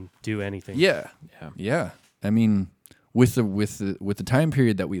 you can do anything. Yeah. I mean, with the time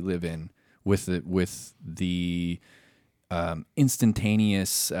period that we live in, with the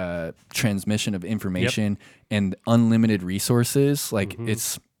instantaneous transmission of information and unlimited resources, like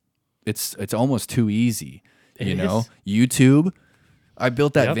it's almost too easy. It know, is. YouTube. I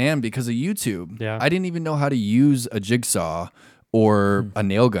built that Yep. van because of YouTube. Yeah. I didn't even know how to use a jigsaw or a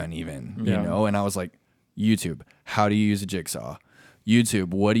nail gun even, Yeah. and I was like, YouTube, how do you use a jigsaw? YouTube,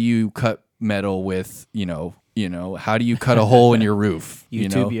 what do you cut metal with, how do you cut a hole in your roof?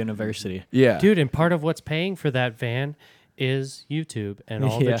 YouTube University. Yeah. Dude, and part of what's paying for that van is YouTube and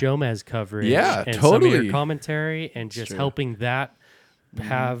all the Yeah. Jomez coverage. Yeah, and some of totally. your commentary and just helping that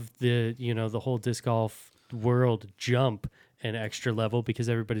have the, the whole disc golf world jump an extra level because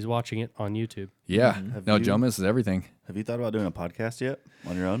everybody's watching it on YouTube. Yeah. Have No, you- Jomas is everything. Have you thought about doing a podcast yet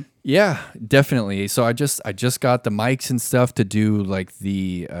on your own? Yeah, definitely. So I just got the mics and stuff to do like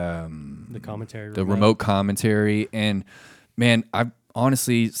the Commentary. remote commentary, and man, I've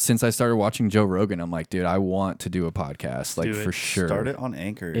honestly, since I started watching Joe Rogan, I'm like, dude, I want to do a podcast, like do it. for sure. Start it on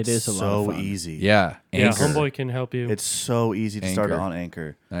Anchor. It It's is a lot of so fun. easy. Yeah, Yeah, Anchor. Homeboy can help you. It's so easy to start it Anchor. on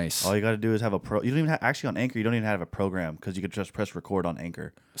Anchor. Nice, All you got to do is have a pro. You don't even actually on Anchor. You don't even have a program because you could just press record on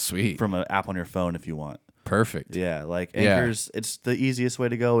Anchor sweet, from an app on your phone if you want. perfect. Yeah, like Yeah. Anchor's. It's the easiest way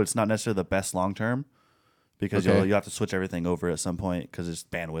to go. It's not necessarily the best long term because Okay. you'll have to switch everything over at some point because it's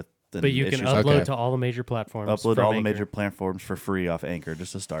bandwidth. And but you can issues. upload Okay. to all the major platforms. Upload to from all the Anchor. major platforms for free off Anchor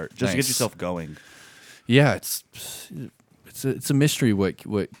just to start, just to Nice. get yourself going. Yeah, it's a mystery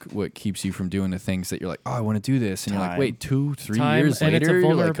what keeps you from doing the things that you're like, oh, I want to do this, and you're like, Time. wait, 2-3 Time, years and it's a later,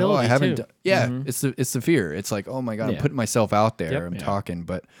 you're like, oh, I vulnerability, haven't. too. Yeah, it's the fear. It's like, oh my god, I'm Yeah. putting myself out there. Yep. I'm Yeah. talking,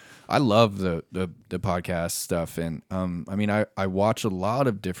 but I love the podcast stuff, and I mean, I watch a lot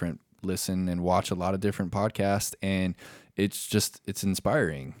of different watch a lot of different podcasts, and it's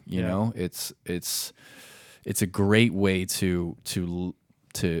inspiring. You Yeah. know, it's a great way to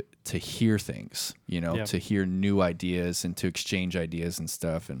hear things, Yeah. to hear new ideas and to exchange ideas and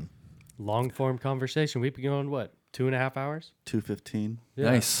stuff. And Long form conversation. We've been going, 2.5 hours? 2:15.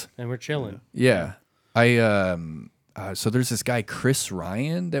 Yeah. Nice. And we're chilling. yeah, so there's this guy, Chris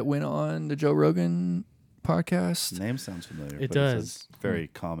Ryan, that went on the Joe Rogan podcast. Name sounds familiar. It but it's a does. very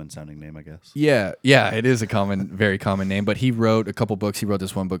common sounding name, I guess. Yeah, it is a very common name, but he wrote a couple books. He wrote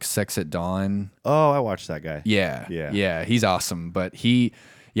this one book, Sex at Dawn. Oh, I watched that guy. Yeah, he's awesome, but he's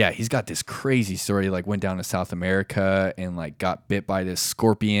got this crazy story. Like went down to South America and like got bit by this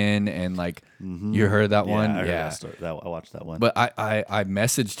scorpion, and like you heard that one. I heard that story. I watched that one. But I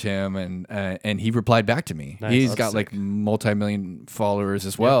messaged him and he replied back to me. Nice. He's That's got sick. like multi-million followers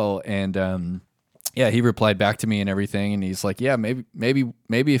as well, and he replied back to me and everything, and he's like, yeah,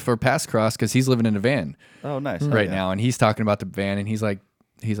 maybe for Pass Cross, because he's living in a van oh, nice. right Yeah. now, and he's talking about the van, and he's like,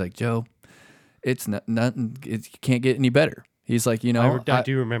 Joe, it's nothing. It can't get any better. He's like, I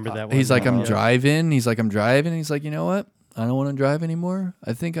do remember that one. He's like, I'm Yeah. driving. He's driving. He's like, you know what? I don't want to drive anymore.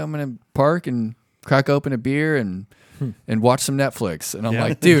 I think I'm gonna park and crack open a beer and watch some Netflix. And I'm Yeah.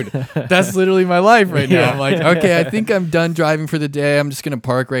 like, dude, that's literally my life right now. I'm like, okay, I think I'm done driving for the day. I'm just gonna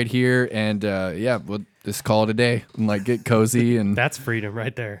park right here and we'll just call it a day and like get cozy and That's freedom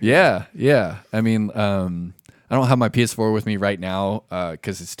right there. yeah. I mean, I don't have my PS4 with me right now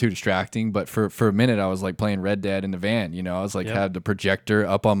because it's too distracting. But for a minute, I was like playing Red Dead in the van. I was like Yep. had the projector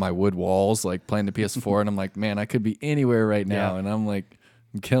up on my wood walls, like playing the PS4, and I'm like, man, I could be anywhere right now. Yeah. And I'm like,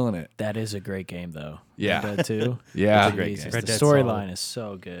 I'm killing it. That is a great game, though. Yeah. Red Dead 2. Yeah. It's a great Jesus, game. the Red Dead's storyline is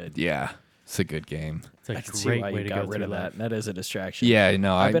so good. Yeah. It's a good game. It's a I can see great why way you to got go rid through of life. that. That is a distraction. Yeah,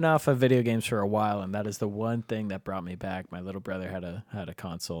 no, I've been off of video games for a while, and that is the one thing that brought me back. My little brother had a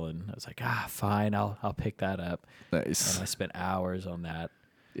console, and I was like, fine, I'll pick that up. nice. And I spent hours on that.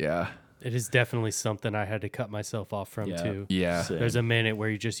 Yeah. It is definitely something I had to cut myself off from too. Yeah. Same. There's a minute where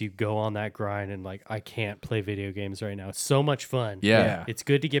you go on that grind and like I can't play video games right now. It's so much fun. Yeah. It's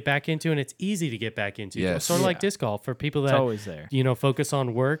good to get back into and it's easy to get back into. Yes. Sort of like Yeah. disc golf for people It's that always there. focus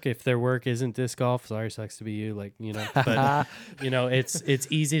on work. If their work isn't disc golf, sorry, sucks to be you. Like, but it's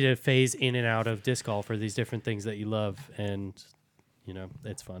easy to phase in and out of disc golf or these different things that you love and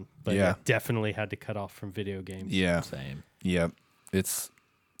it's fun. But Yeah. definitely had to cut off from video games. Yeah. Same. Yep. It's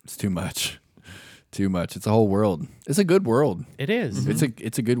too much. Too much. It's a whole world. It's a good world. It is.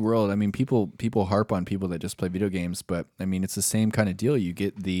 It's a good world. I mean, people harp on people that just play video games, but I mean, it's the same kind of deal. You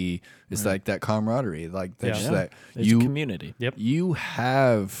get it's like that camaraderie, like that's just that It's a community. Yep. you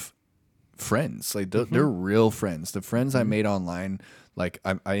have friends, like they're real friends. The friends I made online, like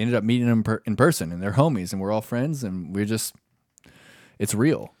I ended up meeting them in person, and they're homies, and we're all friends, and we're just. It's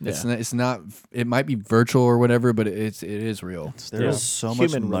real. Yeah. It's not. It might be virtual or whatever, but it is real. There's so much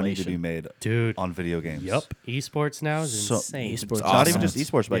human money to relation. be made Dude. on video games. Yep. Esports now is So- insane. Esports Not Awesome. even just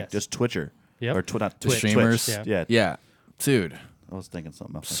esports, but like Yes. just Twitcher. Yep. Or not The Twitch. streamers. Twitch, Yeah. Yeah, dude. I was thinking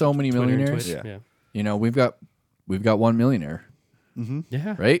something else. So many Twitter and millionaires. Twitch, Yeah. You know, we've got one millionaire,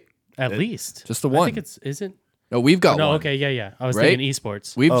 Yeah. right? At least. Just the I one. think isn't. No, we've got No, one. okay, yeah. I was Right? thinking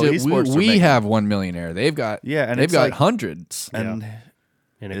esports. We've Oh, esports are we making- have 1 millionaire. They've got Yeah, and they've it's got like- hundreds. And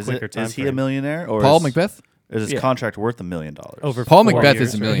in a is quicker it time is he a frame. millionaire or Paul is, Macbeth. is his Yeah. contract worth $1 million? Over Paul 4 Macbeth years,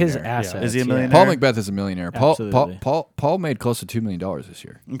 is a right? millionaire. His Yeah. assets. Is he a yeah. millionaire? Paul Macbeth is a millionaire. Absolutely. Paul made close to $2 million this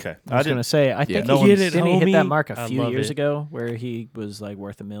year. Okay, I was gonna say, I think No he one's- didn't he hit that mark a I few love years it. ago, where he was like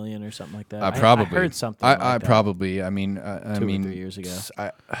worth $1 million or something like that. I Probably. heard something. I like that probably. I mean, I 2 or mean, 3 years ago.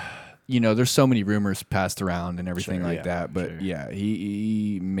 there's so many rumors passed around and everything Sure, like yeah, that. But sure. yeah,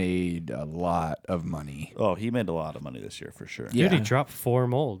 he made a lot of money. Oh, he made a lot of money this year for sure. Yeah. Dude, he dropped 4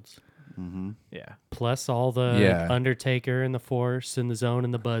 molds. Yeah, Plus all the Yeah. Undertaker and the Force and the Zone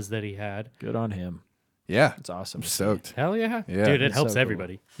and the Buzz that he had. good on him. Yeah, It's awesome. I'm to see. stoked. Hell yeah. Yeah. Dude, it It's helps so cool.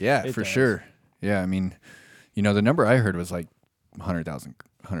 everybody. Yeah, It for does. sure. Yeah, I mean, the number I heard was like 100,000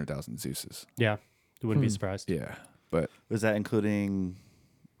 Zeuses. Yeah. Wouldn't be surprised. Yeah, but Is that including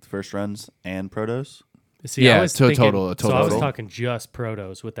first runs and protos? See, Yeah, I was to a thinking, total- So I was total. talking just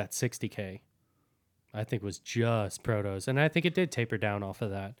protos with that 60K. I think it was just protos. And I think it did taper down off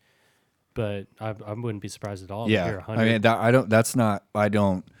of that. But I wouldn't be surprised at all to hear yeah, 100. I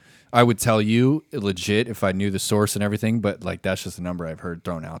mean, I would tell you legit if I knew the source and everything, but like that's just a number I've heard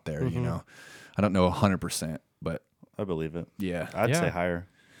thrown out there. Mm-hmm. I don't know 100%, but I believe it. yeah, I'd Yeah. say higher.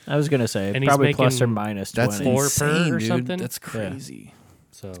 I was gonna say And he's probably plus or making- minus that's 20. 4 per insane, or dude. something? That's crazy.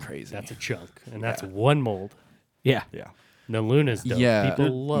 so crazy. that's a chunk. And that's one mold. Yeah, Yeah. The Luna's dope. Yeah,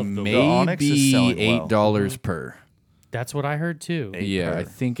 People love the maybe Onyx is selling well. $8 per. That's what I heard too. Eight Yeah, per. I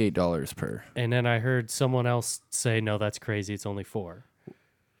think $8 per. And then I heard someone else say, no, that's crazy. It's only 4.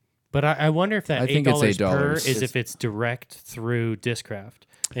 But I wonder if that I think it's $8 per $8. is if it's direct through Discraft.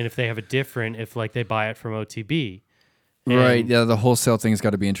 And if they have a different, if like they buy it from OTB. Right. And- Yeah, the wholesale thing's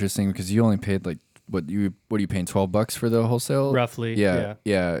got to be interesting because you only paid like what are you paying $12 for the wholesale? Roughly. Yeah.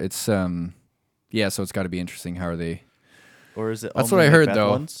 Yeah. It's so it's got to be interesting. How are they? Or is it? That's only what I heard, Macbeth though.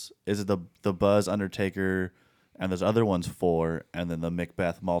 Ones? Is it the Buzz Undertaker, and there's other ones 4, and then the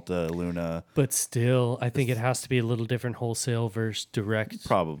Macbeth Malta Luna? But still, I think it has to be a little different wholesale versus direct.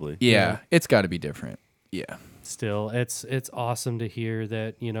 Probably. Yeah, it's got to be different. Yeah. Still, it's awesome to hear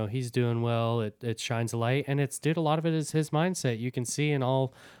that he's doing well. It shines a light, and a lot of it is his mindset. You can see in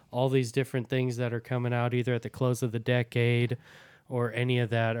all these different things that are coming out, either at the close of the decade, or any of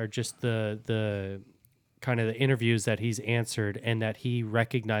that, or just the kind of the interviews that he's answered, and that he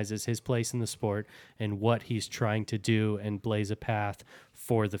recognizes his place in the sport and what he's trying to do, and blaze a path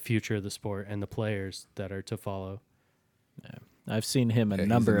for the future of the sport and the players that are to follow. I've seen him a Yeah, he's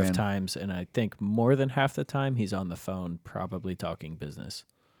number the of man. times, and I think more than half the time he's on the phone, probably talking business.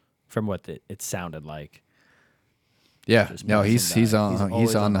 From what it sounded like. Yeah. Just No, passing he's by. he's on He's he's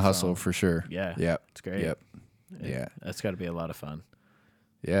always on on the the hustle phone. for sure. Yeah, Yep. it's great. Yep. Yeah. That's got to be a lot of fun.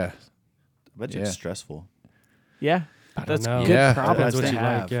 Yeah. I bet you Yeah. it's stressful. Yeah, That's know. good Yeah. problems Depends to what you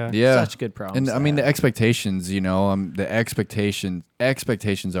have. like, yeah. Yeah. Such good problems. And I to mean the have. expectations, the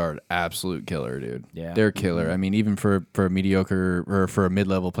expectations are an absolute killer, dude. Yeah. They're killer. I mean, even for a mediocre or for a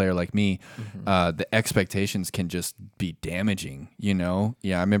mid-level player like me, the expectations can just be damaging,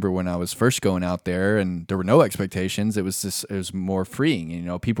 Yeah, I remember when I was first going out there and there were no expectations. It was more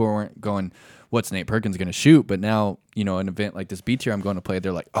freeing, people weren't going, what's Nate Perkins going to shoot? But now, an event like this B tier I'm going to play,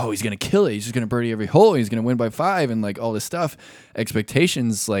 they're like, oh, he's going to kill it. He's just going to birdie every hole. He's going to win by 5 and like all this stuff.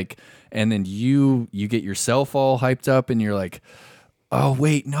 Expectations, and then you get yourself all hyped up and you're like, oh,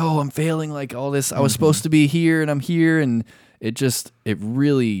 wait, no, I'm failing like all this. I was supposed to be here and I'm here. And it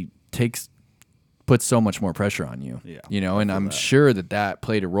really puts so much more pressure on you, and I'm sure that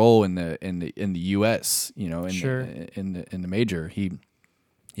played a role in the US, in the major.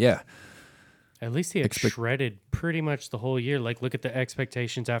 At least he had shredded pretty much the whole year. Like, look at the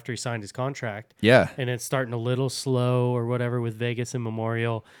expectations after he signed his contract. Yeah. And it's starting a little slow or whatever with Vegas and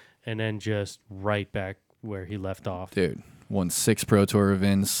Memorial, and then just right back where he left off. Dude, won 6 Pro Tour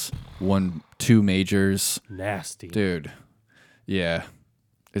events, won 2 majors. Nasty. Dude. Yeah.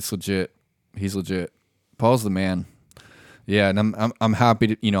 It's legit. He's legit. Paul's the man. Yeah, and I'm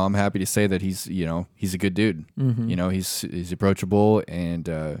happy to say that he's a good dude. He's approachable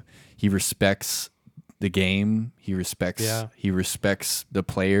and he respects the game. He respects the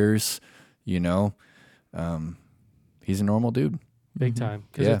players. He's a normal dude. Big time.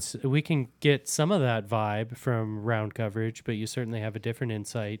 Because we can get some of that vibe from round coverage, but you certainly have a different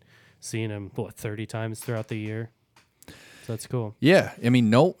insight seeing him 30 times throughout the year. So that's cool. Yeah, I mean,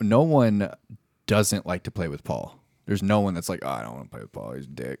 no one doesn't like to play with Paul. There's no one that's like, oh, I don't want to play with Paul. He's a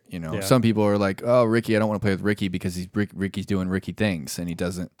dick. Some people are like, oh, Ricky, I don't want to play with Ricky because Ricky's doing Ricky things, and he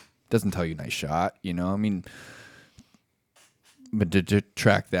doesn't tell you nice shot. I mean, but to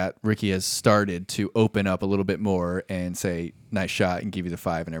track that, Ricky has started to open up a little bit more and say nice shot and give you the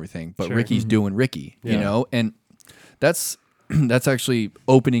 5 and everything. But Sure. Ricky's doing Ricky, and that's actually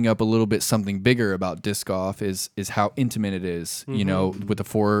opening up a little bit something bigger about disc golf is how intimate it is.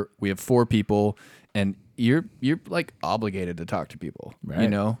 With we have 4 people, and you're like obligated to talk to people.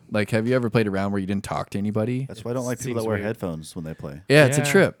 Right. Like, have you ever played around where you didn't talk to anybody? That's why I don't like people Seems that wear weird. headphones when they play. Yeah, it's a Yeah,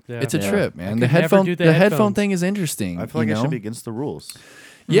 trip. yeah. It's a Yeah. trip, I man. could The never headphone do the the headphone headphones. thing is interesting. I feel like it should be against the rules.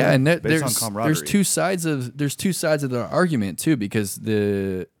 Yeah, and Based on there's camaraderie. two sides of the argument too, because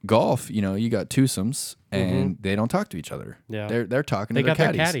the golf, you got twosomes and they don't talk to each other. Yeah. They're talking They to their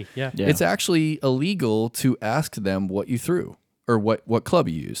got that caddies. caddy. Yeah. Yeah. It's actually illegal to ask them what you threw or what club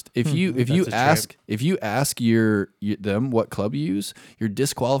you used. If you That's a ask them what club you use, you're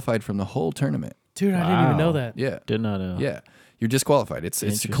disqualified from the whole tournament. Dude, I didn't even know Wow. that. Yeah. Did not know. Yeah. You're disqualified. It's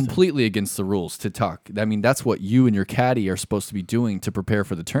Interesting. completely against the rules to talk. I mean, that's what you and your caddy are supposed to be doing to prepare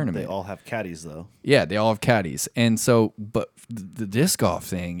for the tournament. They all have caddies though. Yeah, they all have caddies. And so, but the disc golf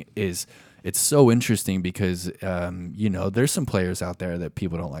thing it's so interesting because, there's some players out there that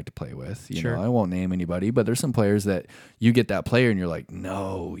people don't like to play with. Sure. I won't name anybody, but there's some players that you get that player and you're like,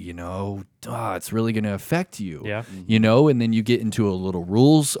 no, it's really going to affect you. Yeah. And then you get into a little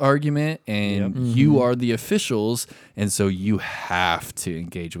rules argument and you are the officials. And so you have to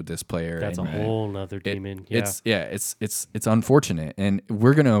engage with this player. That's a and, whole nother demon. Yeah. It's unfortunate, and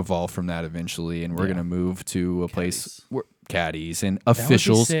we're gonna evolve from that eventually, and we're gonna move to a place where caddies and That would be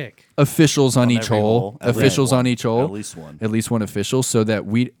officials, sick. officials on each every hole, hole, at least officials on one. each hole, At least one. official, so that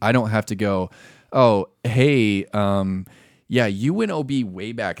I don't have to go, oh hey, yeah, you went OB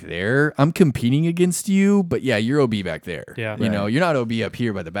way back there. I'm competing against you, but yeah, you're OB back there. Yeah. You're not OB up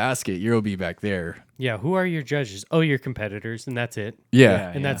here by the basket. You're OB back there. Yeah. Who are your judges? Oh, your competitors, and that's it.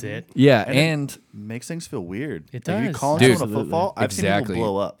 Yeah, And that's it. yeah, And and Makes things feel weird. It Like, if you does. call Dude. someone a football, I've Exactly. seen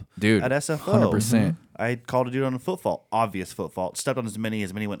people blow up. Dude, At SFO. 100%. I called a dude on a foot fault, obvious foot fault. Stepped on as many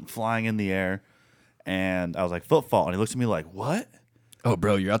went flying in the air, and I was like, foot fault, and he looks at me like, what? Oh,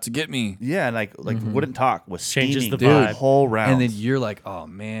 bro, you're out to get me. Yeah, and wouldn't talk, was Changes steaming the the vibe. whole round. And then you're like, oh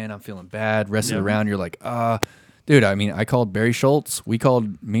man, I'm feeling bad. Rest of the round, you're like, dude. I mean, I called Barry Schultz. Me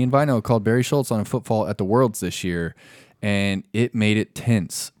and Vino called Barry Schultz on a footfall at the Worlds this year, and it made it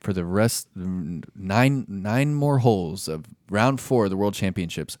tense for the rest. 9 more holes of round 4 of the World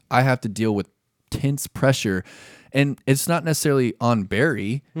Championships. I have to deal with tense pressure. And it's not necessarily on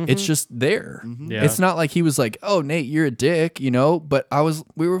Barry. It's just there. Yeah. It's not like he was like, "Oh, Nate, you're a dick," But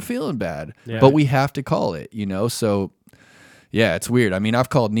we were feeling bad. Yeah. But we have to call it, So, yeah, it's weird. I mean, I've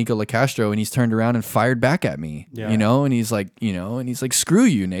called Nico LaCastro and he's turned around and fired back at me. Yeah. And he's like, "Screw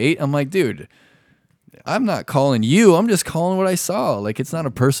you, Nate." I'm like, dude, I'm not calling you. I'm just calling what I saw. Like, it's not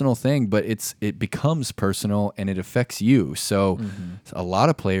a personal thing, but it becomes personal and it affects you. So, a lot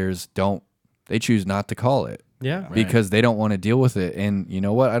of players they choose not to call it. Yeah. because they don't want to deal with it. And you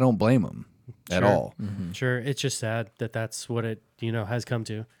know what? I don't blame them at Sure. all. Sure. It's just sad that that's what it, has come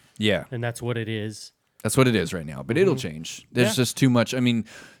to. Yeah, And that's what it is. that's what it is right now. But it'll change. There's Yeah. just too much. I mean,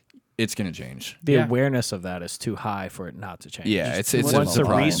 it's going to change. The Yeah. awareness of that is too high for it not to change. Yeah, it's Once a the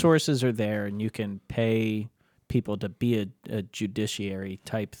problem. resources are there and you can pay people to be a judiciary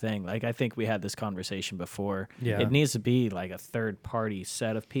type thing. Like I think we had this conversation before. Yeah. It needs to be like a third party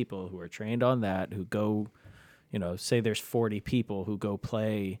set of people who are trained on that, who go, say there's 40 people who go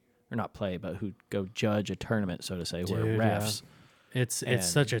play or not play, but who go judge a tournament, so to say, who are Dude, yeah. refs. It's And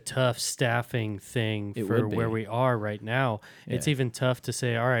such a tough staffing thing It for would where be. we are right now. It's Yeah. even tough to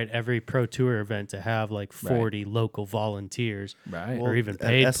say, all right, every pro tour event to have like 40 local volunteers, Right. or even at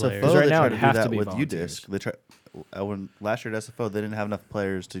paid SFO, players. Right they now try it'd to have do to that be with volunteers. UDisc. They try when last year at SFO they didn't have enough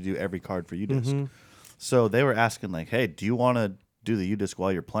players to do every card for UDisc, Mm-hmm. so they were asking like, "Hey, do you want to do the UDisc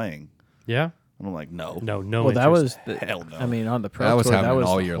while you're playing?" Yeah. And I'm like, "No, No, no. Well, that was interest. hell no." I mean, on the pro That was tour, that happening was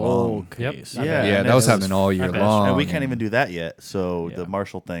all the year whole long. Yep. case. Yeah, Yeah, Yeah, and that was it happening all year I bet. long. and we can't even do that yet. So Yeah. the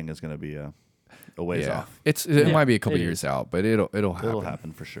Marshall thing is going to be a ways Yeah, off. it Yeah, might be a couple it years out, but it'll happen. It'll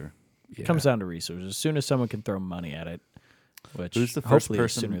happen for sure. Yeah. It comes down to resources. As soon as someone can throw money at it, which Who's the first hopefully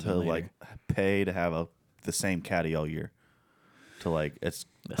person sooner to than later. like pay to have the same caddy all year? To like it's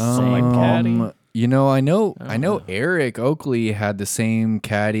The same caddy? I know Eric Oakley had the same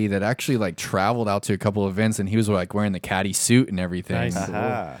caddy that actually like traveled out to a couple events, and he was like wearing the caddy suit and everything. Nice.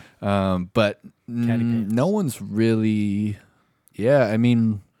 aha. But pants. no one's really. Yeah, I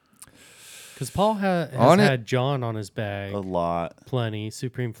mean, Because Paul has On it- had John on his bag a lot. plenty.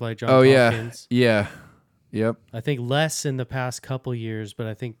 Supreme Flight John oh Tompkins. yeah, yep, I think less in the past couple years, but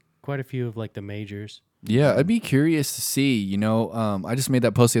I think quite a few of like the majors. yeah. I'd be curious to see. I just made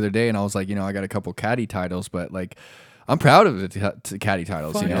that post the other day, and I was like, I got a couple caddy titles, but like, I'm proud of the caddy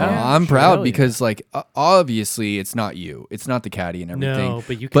titles. Fuck yeah. I'm Sure, proud hell yeah. because like obviously it's not you, it's not the caddy and everything. No,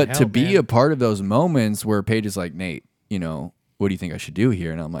 but you can to help, be man. a part of those moments where Paige is like, Nate, what do you think I should do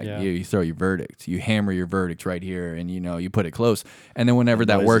here? And I'm like, Yeah. you throw your verdict, you hammer your verdict right here, and you put it close, and then whenever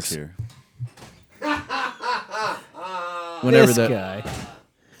that Noise is works, here. whenever this that,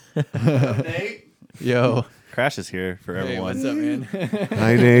 guy. yo, Crash is here for hey, everyone. what's up, man?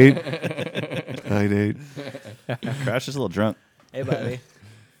 Hi, Nate. Hi, Nate. Crash is a little drunk. Hey, buddy.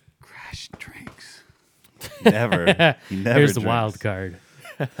 Crash drinks. Never. He never Here's the drinks. wild card.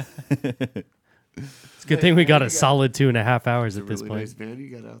 It's a good thing we got a solid 2.5 hours at this Really point. nice van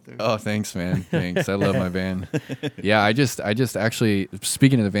you got out there. Oh, thanks, man. Thanks. I love my van. Yeah, I just actually,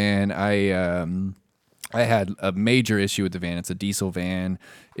 speaking of the van, I had a major issue with the van. It's a diesel van.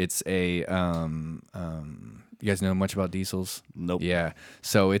 It's a you guys know much about diesels? Nope. Yeah.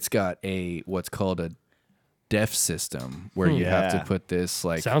 So it's got what's called a DEF system where you have to Yeah. put this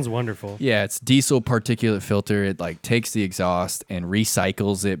like Sounds wonderful. yeah, it's diesel particulate filter. It like takes the exhaust and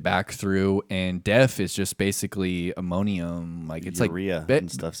recycles it back through. And DEF is just basically ammonium, like it's Urea like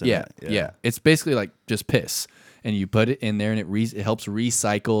and stuff's in yeah, it. Yeah. yeah. It's basically like just piss, and you put it in there, and it helps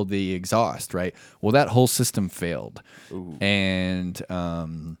recycle the exhaust, right? Well, that whole system failed, and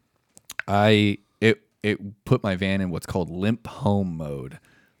it put my van in what's called limp home mode.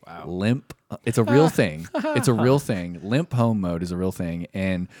 Wow. Limp. It's a real thing. It's a real thing. Limp home mode is a real thing.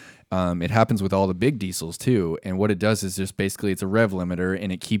 And it happens with all the big diesels too. And what it does is just basically it's a rev limiter,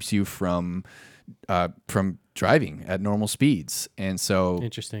 and it keeps you from driving at normal speeds. And so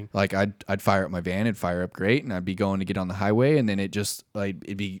Interesting. like I'd fire up my van, it'd fire up great, and I'd be going to get on the highway, and then it just like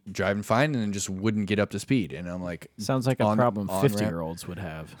it'd be driving fine, and then just wouldn't get up to speed. And I'm like, Sounds like a on- problem on ramp. 50-year-olds would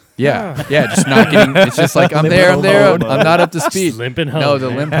have. yeah, just not getting. It's just like I'm there, I'm not up to speed. limping home, No, the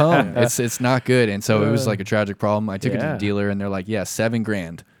man. limp home. It's not good, and so it was like a tragic problem. I took it to Yeah. the dealer, and they're like, yeah,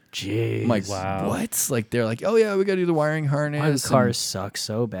 $7,000. Jeez. I'm like, Wow. what? Like they're like, oh yeah, we got to do the wiring harness. Why do and- cars suck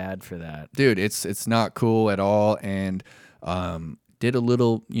so bad for that? dude, it's not cool at all. And did a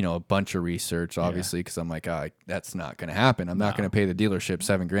little, a bunch of research, obviously, because I'm like, that's not going to happen. I'm not going to pay the dealership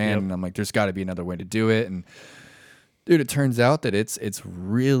 $7,000. And I'm like, there's got to be another way to do it. And dude, it turns out that it's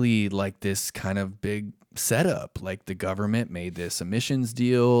really like this kind of big setup. Like the government made this emissions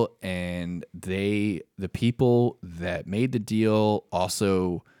deal, and the people that made the deal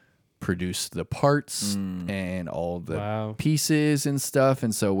also produced the parts and all the Wow. pieces and stuff.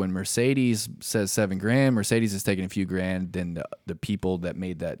 And so when Mercedes says $7,000, Mercedes is taking a few grand, then the people that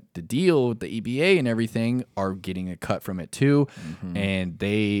made the deal, the EBA and everything, are getting a cut from it too. And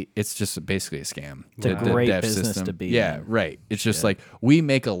it's just basically a scam. It's a great DEF business to be Yeah, in. right. It's just like we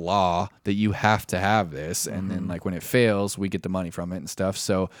make a law that you have to have this, and then like when it fails, we get the money from it and stuff.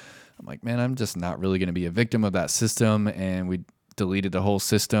 So I'm like, man, I'm just not really going to be a victim of that system. And we deleted the whole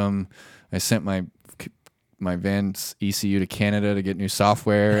system. I sent my my van's ECU to Canada to get new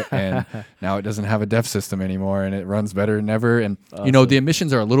software, and now it doesn't have a DEF system anymore, and it runs better than ever. And you know, the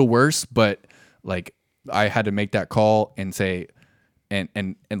emissions are a little worse, but like I had to make that call and say,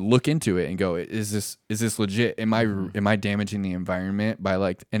 and look into it and go, is this legit? Am I damaging the environment by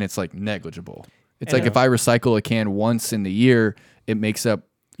like? And it's like negligible. It's like if I recycle a can once in the year, it makes up.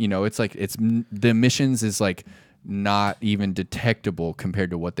 You know, it's like the emissions is like not even detectable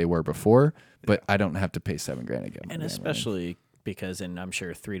compared to what they were before. But I don't have to pay $7,000 again. And especially because in, I'm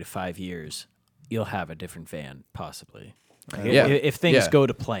sure, 3 to 5 years, you'll have a different van, possibly. Yeah. If things go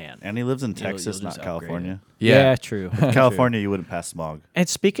to plan. And he lives in You'll Texas, just not upgrade California. Yeah, true. California, you wouldn't pass smog. And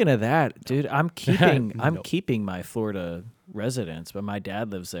speaking of that, dude, I'm keeping my Florida residence, but my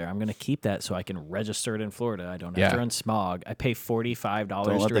dad lives there. I'm going to keep that so I can register it in Florida. I don't have to run smog. I pay $45 Don't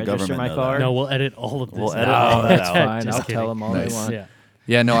to let the register government my know car. that. No, we'll edit all of this. We'll out. edit all that That's out. fine. Just I'll tell them all Nice. they want. Yeah.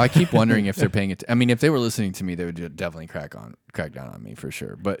 Yeah, no, I keep wondering if they're paying it. I mean, if they were listening to me, they would definitely crack down on me for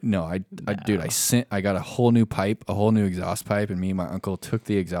sure. But no, dude, I got a whole new pipe, a whole new exhaust pipe, and me and my uncle took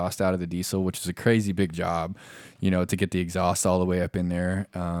the exhaust out of the diesel, which is a crazy big job, you know, to get the exhaust all the way up in there.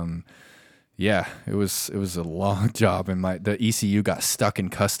 Yeah, it was a long job, and the ECU got stuck in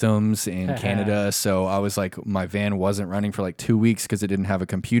customs in Canada, so I was like, my van wasn't running for like 2 weeks because it didn't have a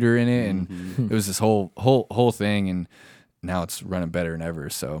computer in it, and it was this whole thing, and now it's running better than ever.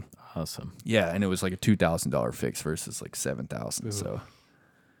 So Awesome. yeah, and it was like a $2,000 fix versus like $7,000. So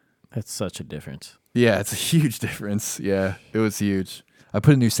That's such a difference. yeah, it's a huge difference. Yeah, it was huge. I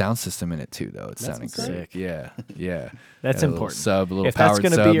put a new sound system in it too, though. It's sounding what's great. sick. Yeah. That's Got a little important. Sub, a little If that's powered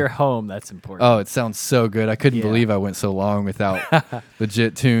going to sub. be your home, that's important. Oh, it sounds so good. I couldn't Yeah. believe I went so long without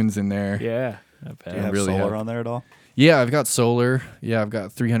legit tunes in there. Yeah. Not Do you bad. have really solar helped. on there at all? Yeah, I've got solar. Yeah, I've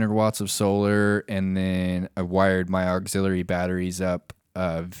got 300 watts of solar, and then I wired my auxiliary batteries up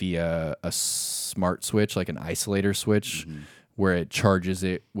via a smart switch, like an isolator switch, where it charges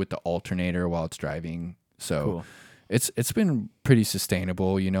it with the alternator while it's driving. So Cool. it's been pretty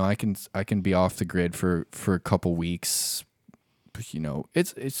sustainable. You know, I can be off the grid for a couple weeks. But, you know,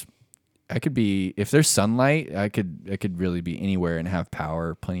 it's I could be, if there's sunlight, I could really be anywhere and have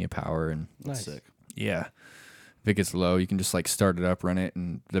power, plenty of power, and Nice. Sick. yeah. If it gets low, you can just like start it up, run it,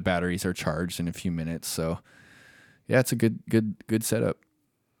 and the batteries are charged in a few minutes. So yeah, it's a good setup.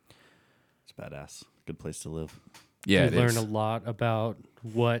 It's badass. Good place to live. Yeah, you it learn is. a lot about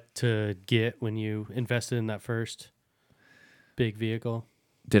what to get when you invested in that first big vehicle.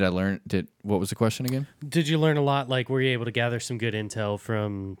 What was the question again? Did you learn a lot? Like, were you able to gather some good intel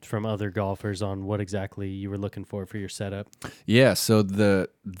from other golfers on what exactly you were looking for your setup? Yeah, so the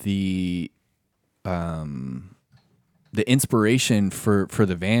inspiration for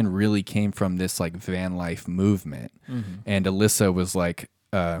the van really came from this like van life movement. And Alyssa was like,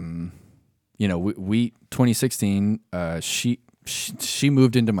 you know, we 2016, she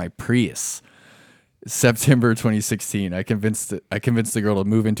moved into my Prius. September 2016, I convinced the girl to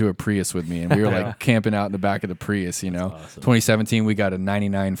move into a Prius with me, and we were like camping out in the back of the Prius. You know, 2017 we got a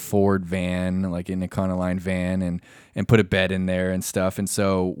 '99 Ford van, like an Econoline van, and put a bed in there and stuff. And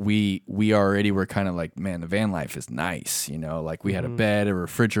so we already were kind of like, man, the van life is nice. You know, like we had a bed, a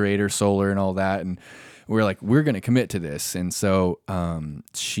refrigerator, solar, and all that, and we were like, we're gonna commit to this. And so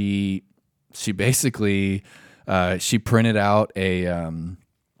she basically she printed out a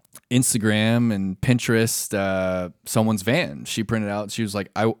Instagram and Pinterest someone's van. She printed out. She was like,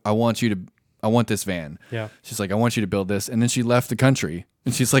 I want this van. Yeah. She's like, I want you to build this. And then she left the country.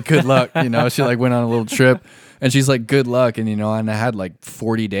 And she's like, good luck. You know, she like went on a little trip, and she's like, good luck. And, you know, and I had like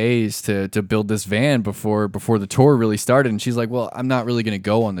 40 days to build this van before the tour really started. And she's like, well, I'm not really going to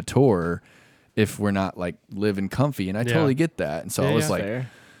go on the tour if we're not like living comfy. And I totally get that. And so I was like, Fair.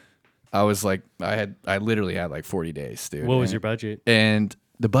 I literally had like 40 days, dude. What was And- your budget? And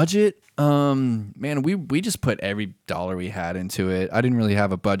the budget, man, we just put every dollar we had into it. I didn't really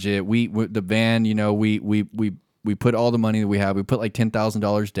have a budget. The van, you know, we put all the money that we had. We put like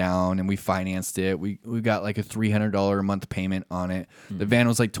 $10,000 down, and we financed it. We got like a $300 a month payment on it. The van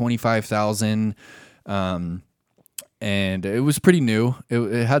was like $25,000, and it was pretty new.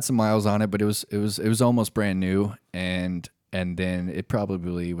 It had some miles on it, but it was almost brand new. And then it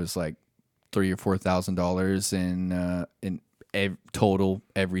probably was like $3,000 or $4,000 in total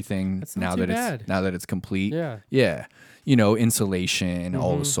everything. That's not too bad. Now that it's complete. Yeah. You know, insulation,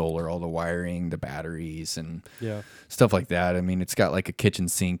 all the solar, all the wiring, the batteries, and Yeah. stuff like that. I mean, it's got like a kitchen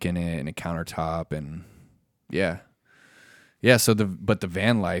sink in it and a countertop, and yeah. So the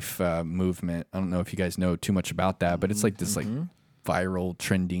van life movement, I don't know if you guys know too much about that, but it's like this like viral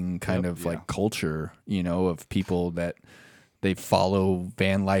trending kind of like culture, you know, of people that they follow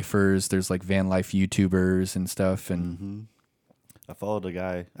van lifers. There's like van life YouTubers and stuff. And I followed a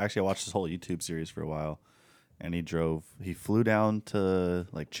guy. Actually, I watched this whole YouTube series for a while, and he flew down to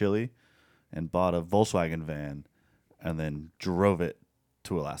like Chile and bought a Volkswagen van and then drove it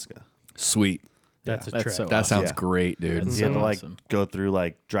to Alaska. sweet. That's a That's trip. so That sounds Yeah. great, dude. That's He had to like awesome. go through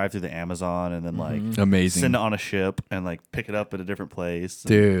drive through the Amazon and then Amazing. send it on a ship and like pick it up at a different place. And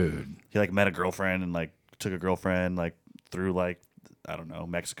Dude. he like met a girlfriend and like took a girlfriend like through like I don't know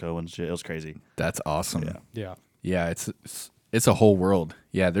Mexico and shit. It was crazy. That's awesome. Yeah. Yeah. Yeah, it's a whole world.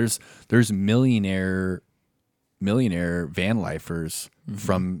 Yeah, there's millionaire van lifers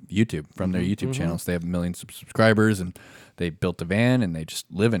from YouTube, from their YouTube channels. They have millions of subscribers and they built a van and they just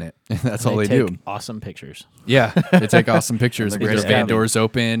live in it. That's all they take do. Awesome pictures. Yeah, they take awesome pictures And with they're their great van at doors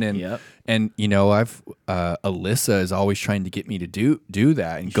open and Yep. and you know I've Alyssa is always trying to get me to do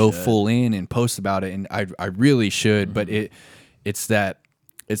that and go full in and post about it and I really should, but it's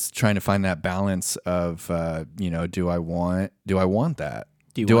trying to find that balance of do I want that?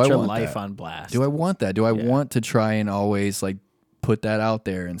 Do you want your want life that? on blast? Do I want that? Do I want to try and always like put that out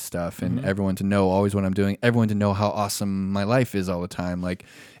there and stuff and everyone to know always what I'm doing, everyone to know how awesome my life is all the time. Like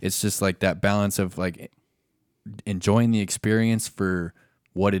it's just like that balance of like enjoying the experience for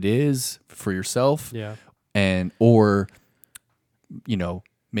what it is for yourself Yeah. and or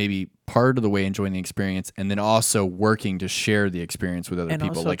maybe part of the way enjoying the experience and then also working to share the experience with other and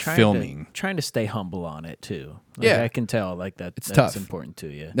people also like trying filming. trying to stay humble on it too. Yeah. I can tell like that's tough. important to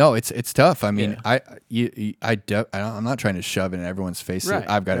you. No, it's tough. I mean, Yeah. I'm not trying to shove it in everyone's face that Right,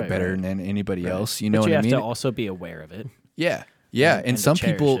 I've got it right, better right. than anybody else. You know But what you I have mean? to also be aware of it. Yeah. Yeah. and And to some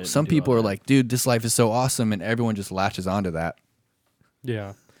cherish it people and some do people all are that. like, dude, this life is so awesome and everyone just latches onto that.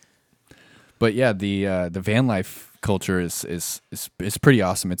 Yeah. But yeah, the van life culture is pretty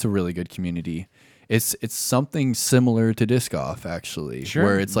awesome. It's a really good community. It's something similar to disc golf actually, Sure.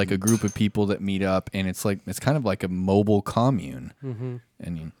 where it's like a group of people that meet up and it's kind of like a mobile commune.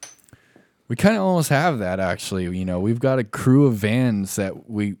 And we kind of almost have that actually. We've got a crew of vans that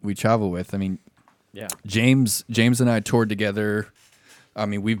we travel with. I mean, Yeah. James and I toured together. I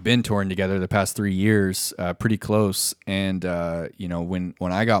mean, we've been touring together the past 3 years, pretty close. And when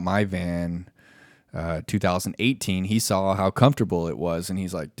I got my van, 2018, he saw how comfortable it was, and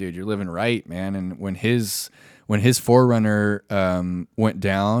he's like, "Dude, you're living right, man." And when his 4Runner went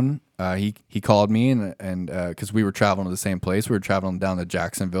down, he called me and because we were traveling to the same place, we were traveling down to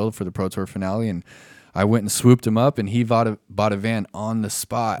Jacksonville for the Pro Tour finale, and I went and swooped him up, and he bought a van on the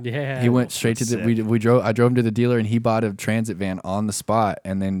spot. Yeah. He went straight to That's the sick. I drove him to the dealer, and he bought a transit van on the spot,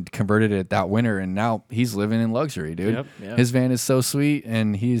 and then converted it that winter, and now he's living in luxury, dude. Yep. Yeah. His van is so sweet,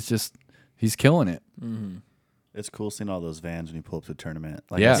 and he's killing it. It's cool seeing all those vans when you pull up to a tournament,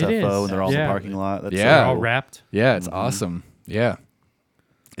 like Yeah. It SFO, is. and they're all in Yeah. the parking lot. That's Yeah. They're all cool. wrapped. Yeah, it's awesome. Yeah,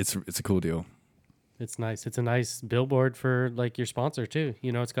 it's a cool deal. It's nice. It's a nice billboard for like your sponsor too.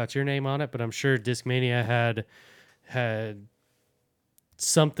 It's got your name on it, but I'm sure Discmania had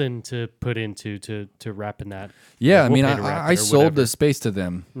something to put into to wrap in that. Yeah, Like, I mean, we'll pay to wrap I it or sold whatever. the space to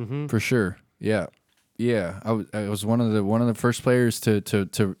them for sure. Yeah, yeah. I was one of the first players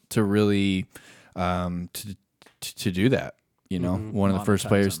to really to do that. One of the first Monetize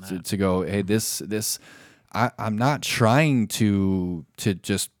players on to, that. to go, hey, this. I'm not trying to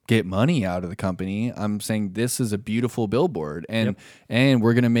just get money out of the company. I'm saying this is a beautiful billboard, and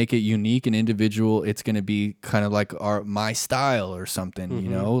we're gonna make it unique and individual. It's gonna be kind of like my style or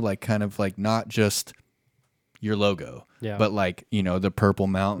something, like kind of like not just your logo, Yeah. but like the purple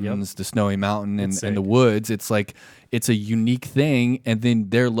mountains, the snowy mountain, and It's the sick. woods. It's like it's a unique thing, and then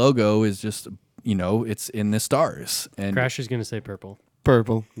their logo is just it's in the stars and Crasher's gonna say purple.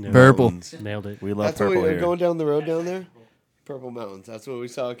 Purple. No. purple. Nailed it. We love That's what purple we were here. going down the road down there. Purple Mountains. That's what we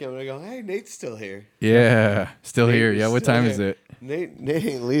saw coming. I go, hey, Nate's still here. Yeah, still Nate here. is Yeah, what still time here. is it? Nate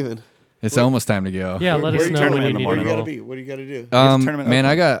ain't leaving. It's almost time to go. Yeah, let us you know turning when you in the need Where to do morning? you gotta roll. be? What do you gotta do? tournament Man,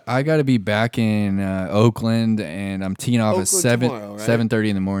 Oakland. I got to be back in Oakland, and I'm teeing off Oakland at tomorrow, right? 7:30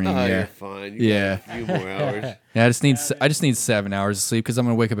 in the morning. Oh, yeah, you're fine. You Yeah. got a few more hours. yeah. I just need 7 hours of sleep because I'm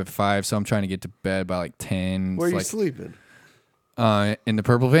gonna wake up at 5, so I'm trying to get to bed by like 10. Where are It's you like, sleeping? in the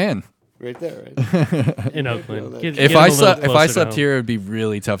purple van. Right there, right? In Oakland. that. Get If him a I little slept if I closer to slept home. here, it'd be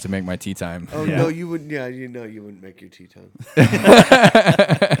really tough to make my tea time. Oh Yeah. no, you wouldn't. Yeah, you wouldn't make your tea time.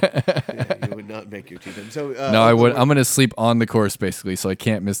 Yeah, you would not make your tea time. So No, I would. Oakland- I'm gonna sleep on the course basically, so I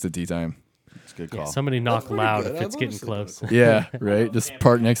can't miss the tea time. It's a good Yeah, call. somebody knock pretty loud good. if it's I've getting honestly close. Yeah, right. Just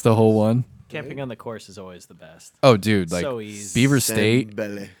park next to hole one. Camping on the course is always the best. Oh, dude, like So easy. Beaver State.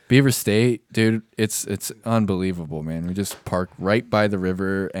 Sambele. Beaver State, dude, it's unbelievable, man. We just park right by the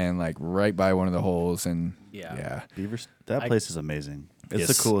river and like right by one of the holes, and Yeah. Beavers. That place is amazing. It's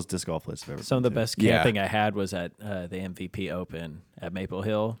Yes. the coolest disc golf place I've ever Some of been the to. best Yeah. camping I had was at the MVP Open at Maple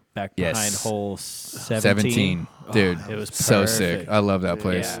Hill, back Yes. behind hole 17. 17. Dude, it was so sick. perfect. I love that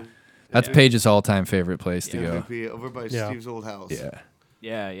place. Yeah. That's Paige's all-time favorite place to go. MVP over by Yeah. Steve's old house.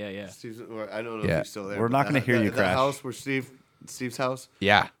 Yeah. Yeah. Steve's, or I don't know Yeah. if he's still there. We're but not gonna that- hear that- you that crash. house where Steve's house.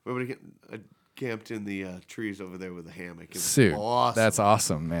 Yeah. Everybody camped in the trees over there with a hammock. It was Dude, awesome. that's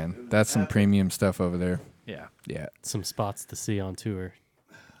awesome, man. That's some premium stuff over there. Yeah. Yeah. Some spots to see on tour.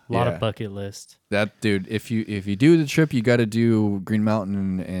 A lot Yeah. of bucket list. That dude, if you do the trip, you got to do Green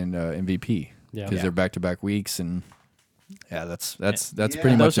Mountain and MVP Yeah. because Yeah. they're back-to-back weeks, and that's Yeah.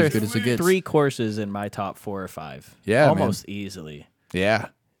 pretty much Those are as good as it gets. 3 courses in my top 4 or 5. Yeah, man. almost easily. Yeah.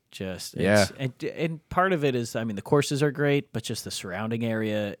 Just Yeah. and part of it is, I mean, the courses are great, but just the surrounding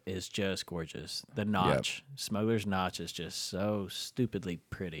area is just gorgeous. The Notch, Smuggler's Notch, is just so stupidly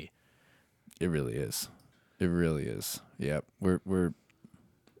pretty. It really is. It really is. Yeah. We're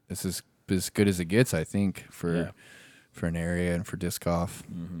this is as good as it gets, I think, for an area and for disc golf.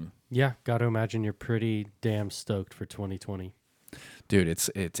 Yeah, got to imagine you're pretty damn stoked for 2020. Dude,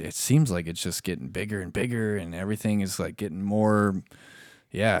 it seems like it's just getting bigger and bigger, and everything is like getting more.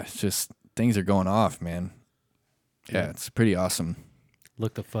 Yeah, it's just things are going off, man. Yeah, it's pretty awesome.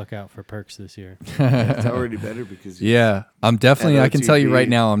 Look the fuck out for perks this year. It's already better because Yeah, I'm definitely. I can tell you right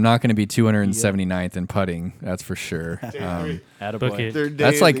NOTP. now, I'm not going to be 279th in putting. That's for sure. Book Attaboy. it. third day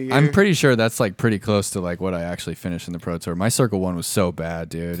That's of like the I'm year. pretty sure that's like pretty close to like what I actually finished in the Pro Tour. My Circle 1 was so bad,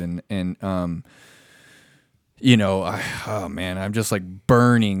 dude, and you know, oh man, I'm just like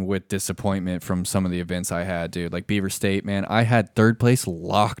burning with disappointment from some of the events I had, dude. Like Beaver State, man, I had third place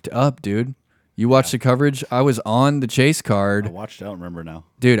locked up, dude. You watched the coverage. I was on the chase card. I watched it. I don't remember now.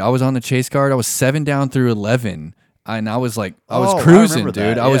 Dude, I was on the chase card. I was 7 down through 11, and I was like, I was Oh, I cruising, remember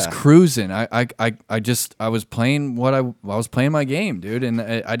dude. that, I was yeah. cruising. I was playing what I was playing my game, dude, and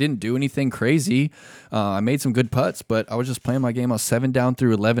I didn't do anything crazy. I made some good putts, but I was just playing my game. I was 7 down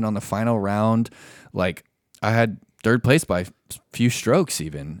through 11 on the final round. Like I had third place by a few strokes,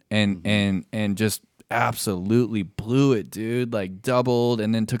 even, and just absolutely blew it, dude. Like doubled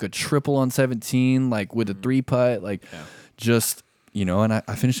and then took a triple on 17, like with a 3-putt, like just, you know, and I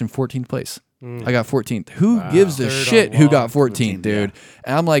finished in 14th place. I got 14th. Who gives a Third shit on who long. got 14th, 14th, dude?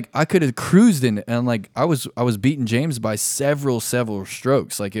 And I'm like, I could have cruised in, and like I was beating James by several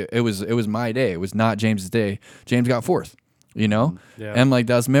strokes. Like it was my day. It was not James's day. James got 4th, you know? Yeah. And like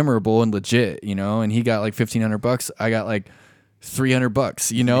that's memorable and legit, you know? And he got like $1,500. I got like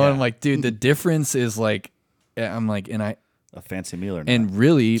 $300, you know? And I'm like, dude, the difference is like, I'm like, and I, A fancy meal or not. and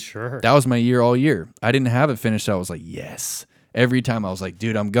really, Sure. that was my year all year. I didn't have it finished. I was like, yes. Every time I was like,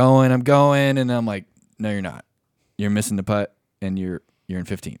 dude, I'm going. And I'm like, no, you're not. You're missing the putt, and you're in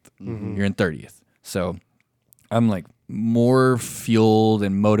 15th. You're in 30th. So I'm like more fueled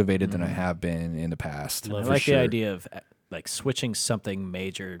and motivated than I have been in the past. Love I for like sure. the idea of like switching something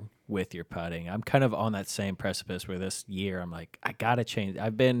major with your putting. I'm kind of on that same precipice where this year I'm like, I gotta change.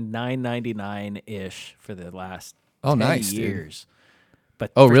 I've been 999 ish for the last 10 nice, dude. years.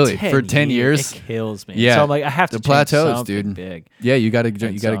 But Oh, for really? 10 For 10 years? it kills me. Yeah. So I'm like, I have to The change plateaus, something dude. big. Yeah, you got to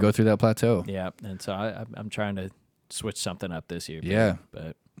And go through that plateau. Yeah, and so I'm trying to switch something up this year. Yeah.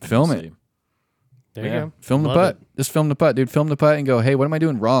 but Film we'll it. see. There Yeah. you go. Film the Love putt. it. Just film the putt, dude. Film the putt and go, hey, what am I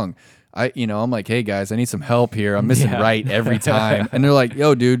doing wrong? I'm like, hey guys, I need some help here. I'm missing Yeah. right every time. And they're like,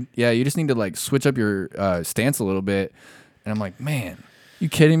 yo, dude, yeah, you just need to like switch up your stance a little bit. And I'm like, man, you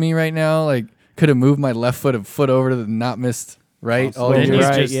kidding me right now? Like, could have moved my left foot a foot over to the not missed right all Then you're you year.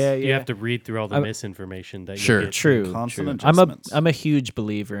 right, just yeah, you yeah. have to read through all the I'm- misinformation that Sure. you get. True. Constant true. adjustments. I'm a huge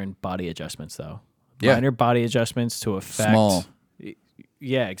believer in body adjustments though. Yeah. Minor body adjustments to affect Small.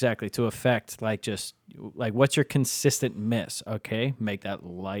 Yeah, exactly. To affect like just like what's your consistent miss? Okay, make that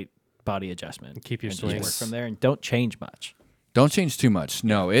light body adjustment. Keep your and swing. just work from there and don't change much. Don't change too much.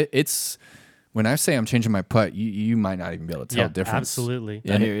 No, it's when I say I'm changing my putt, you might not even be able to tell Yeah, the difference. absolutely.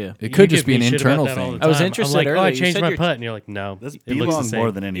 Yeah, I hear you. It could You just give be me an shit about internal that all the thing. I was time. interested I'm like, earlier. oh, I You changed said my you're- putt, and you're like, no, This it looks the belongs same.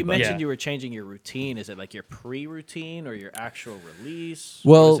 more than You anybody. mentioned Yeah. you were changing your routine. Is it like your pre-routine or your actual release?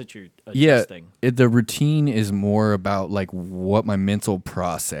 Well, or is it your adjusting? The routine is more about like what my mental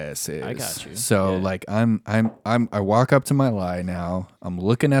process is. I got you. So Yeah. like I walk up to my lie now. I'm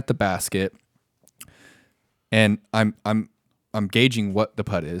looking at the basket, and I'm gauging what the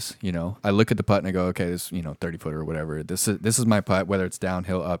putt is. You know, I look at the putt and I go, okay, this 30 footer or whatever. This is my putt, whether it's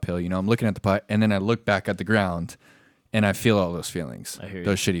downhill, uphill. You know, I'm looking at the putt, and then I look back at the ground, and I feel all those feelings, I hear you.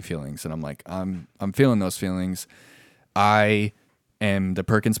 those shitty feelings, and I'm like, I'm feeling those feelings. I am the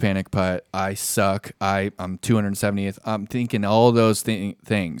Perkins Panic Putt. I suck. I'm 270th. I'm thinking all those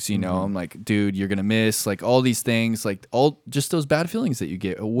things, you know. I'm like, dude, you're gonna miss, like all these things, like all just those bad feelings that you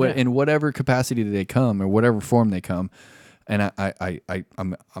get, in whatever capacity they come or whatever form they come. And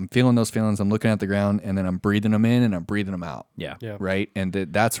I'm feeling those feelings. I'm looking at the ground, and then I'm breathing them in and I'm breathing them out. Yeah. Right. And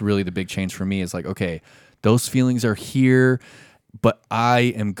that's really the big change for me. Is like, okay, those feelings are here, but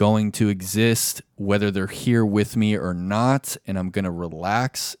I am going to exist whether they're here with me or not. And I'm going to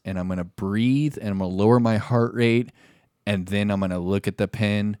relax and I'm going to breathe and I'm going to lower my heart rate. And then I'm going to look at the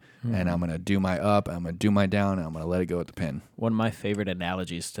pin and I'm going to do my up, I'm going to do my down, and I'm going to let it go at the pin. One of my favorite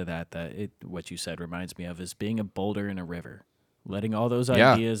analogies to that what you said reminds me of is being a boulder in a river, letting all those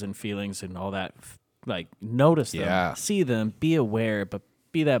ideas and feelings and all that, like, notice them, see them, be aware, but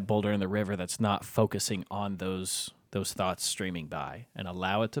be that boulder in the river that's not focusing on those thoughts streaming by, and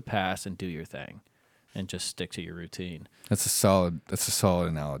allow it to pass and do your thing and just stick to your routine. That's a solid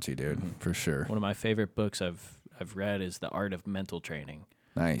analogy, dude, for sure. One of my favorite books I've read is The Art of Mental Training.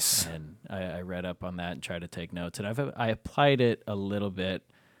 Nice. And I read up on that and tried to take notes. And I applied it a little bit,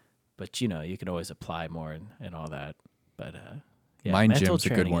 but, you know, you can always apply more and all that. But Mind mental Gym's a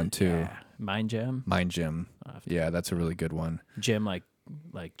good training one, too. Yeah. Mind Gym? Mind Gym. Yeah, that's a really good one. Gym like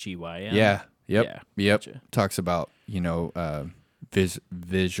GYM? Yeah. Yep. Yeah, Yep. gotcha. Talks about, you know,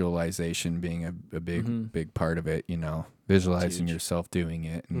 visualization being a big part of it, you know, visualizing yourself doing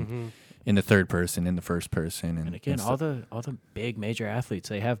it and in the third person, in the first person. And again, all the big major athletes,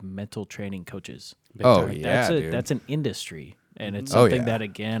 they have mental training coaches. dude. That's an industry. And it's something that,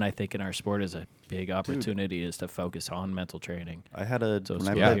 again, I think in our sport is a big opportunity is to focus on mental training. I had a So when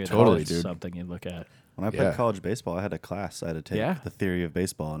I it's played totally, college, dude. something you look at. when I played college baseball, I had a class I had to take the theory of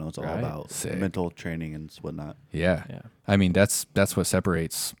baseball, and it was all about Sick. mental training and whatnot. Yeah. I mean, that's what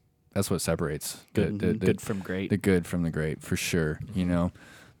separates. That's what separates Good from great. the good from the great, for sure. You know,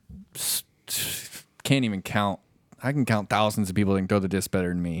 can't even count. I can count thousands of people that can throw the disc better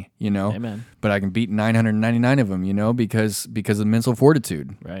than me, you know. Amen. But I can beat 999 of them, you know, because of mental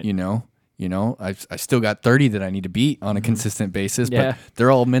fortitude. Right. You know, I still got 30 that I need to beat on a consistent basis, Yeah. but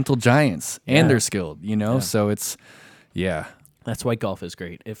they're all mental giants and Yeah. they're skilled, you know. Yeah. So it's That's why golf is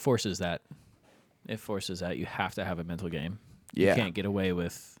great. It forces that. You have to have a mental game. Yeah. You can't get away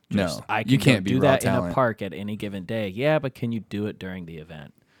with No, just, I can you can't go be do raw that in talent. a park at any given day. Yeah, but can you do it during the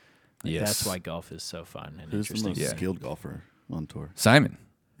event? Like, Yes. That's why golf is so fun and Who's the interesting. most skilled golfer on tour? Simon.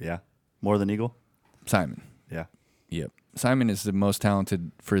 Yeah, more than Eagle. Simon. Yeah, Yep. Simon is the most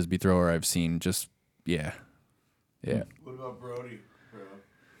talented frisbee thrower I've seen. Just yeah. What about Brody?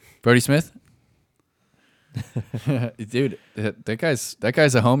 Brody Smith? Dude, that guy's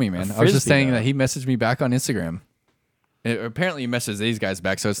a homie, man. I was just Frisbee, saying though. that he messaged me back on Instagram. Apparently he messaged these guys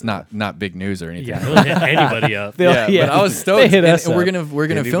back, so it's not big news or anything. Yeah, he'll hit anybody up. Yeah, but I was stoked. They hit and us we're up. gonna film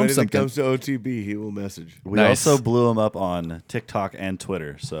Anybody that something. comes to OTB, he will message. we Nice. also blew him up on TikTok and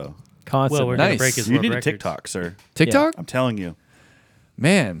Twitter. So Constantly. Well, we're Nice. gonna break his you world need records. a TikTok, sir. TikTok? I'm telling you,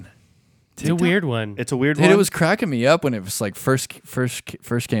 Man. It's a weird one. it's a weird Dude, one. it was cracking me up when it was like first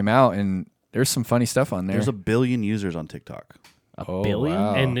came out, and there's some funny stuff on there. There's 1 billion users on TikTok. a Oh, billion?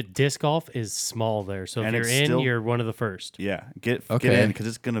 wow. And disc golf is small there, so if And you're it's in, still- you're one of the first. Yeah, get Okay. in because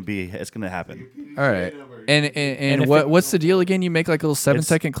it's gonna happen. All right. And if what's the deal again? You make like little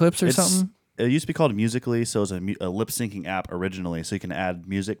 7-second clips or something? It used to be called Musical.ly, so it was a lip syncing app originally, so you can add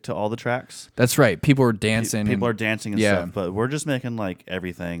music to all the tracks. That's right. People were dancing. People and- are dancing and yeah. stuff, but we're just making like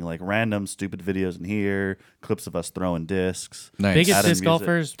everything, like random stupid videos in here, clips of us throwing discs. Nice. Biggest Adding disc music.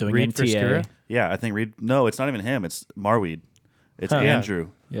 golfers, Doing Reed NTA. Friscura. Yeah, I think Reed. No, it's not even him. It's Marweed. It's Huh. Yeah. Andrew.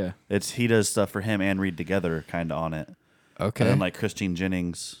 Yeah. He does stuff for him and Reed together, kind of on it. Okay. And then like Christine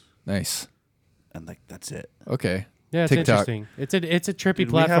Jennings, Nice. and like that's it. Okay. Yeah, it's TikTok. interesting. It's a trippy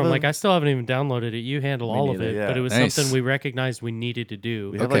Dude, we have platform. a- Like I still haven't even downloaded it. You handle all of neither. it, Yeah. but it was Nice. something we recognized we needed to do.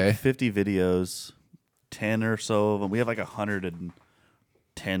 We have Okay. like 50 videos, 10 or so of them. We have like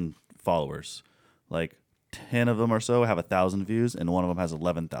 110 followers. Like 10 of them or so have 1,000 views, and one of them has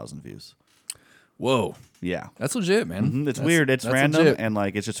 11,000 views. Whoa. Yeah. That's legit, man. It's That's- weird. It's that's random, legit. and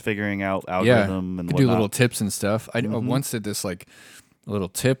like it's just figuring out Yeah. algorithm and Could do whatnot. little tips and stuff. I once did this like little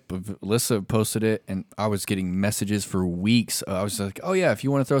tip of Alyssa posted it, and I was getting messages for weeks. I was like, oh yeah, if you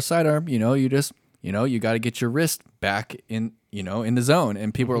want to throw a sidearm, you just, you got to get your wrist back in, in the zone.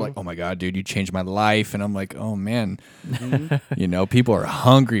 And people are like, oh my God, dude, you changed my life. And I'm like, oh man, people are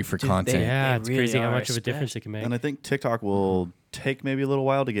hungry for content. Yeah, They it's really crazy how are, much of a difference it can make. And I think TikTok will take maybe a little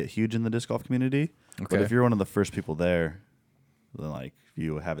while to get huge in the disc golf community. But Okay. if you're one of the first people there, then like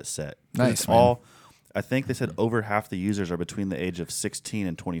you have it set. 'Cause Nice, it's man. all. I think they said over half the users are between the age of 16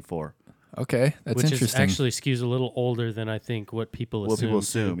 and 24. Okay, that's which is interesting. actually skews a little older than I think what people What assume. people too.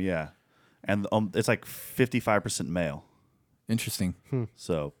 assume, yeah. And it's like 55% male. Interesting.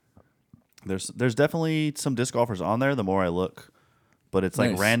 So there's definitely some disc golfers on there the more I look. But it's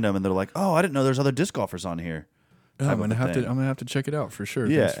like Nice. random and they're like, "Oh, I didn't know there's other disc golfers on here." Oh, type I'm of gonna a have to. thing. I'm gonna have to check it out for sure.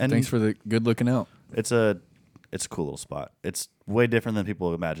 Yeah, thanks, and- thanks for the good looking out. It's a cool little spot. It's way different than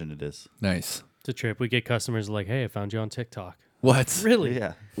people imagine it is. Nice. It's a trip. We get customers like, "Hey, I found you on TikTok." What? Really?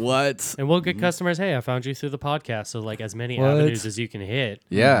 Yeah. What? And we'll get customers, "Hey, I found you through the podcast." So like as many What? avenues as you can hit,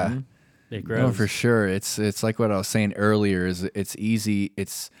 Yeah. it grows. No, for sure. It's like what I was saying earlier. Is it's easy.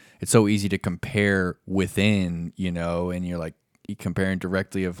 It's so easy to compare within, and you're like you comparing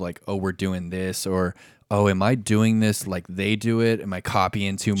directly of like, oh, we're doing this, or oh, am I doing this like they do it? Am I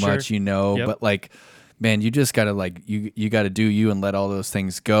copying too Sure. much? Yep. But like, man, you just gotta like you gotta do you and let all those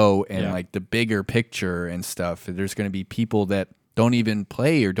things go, and Yeah. like the bigger picture and stuff. There's gonna be people that don't even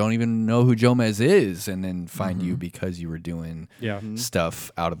play or don't even know who Jomez is, and then find you because you were doing Yeah. stuff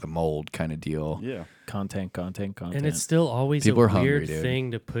out of the mold kind of deal. Yeah. Content. And it's still always People a are hungry, weird dude.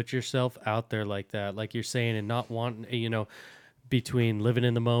 thing to put yourself out there like that, like you're saying, and not wanting, between living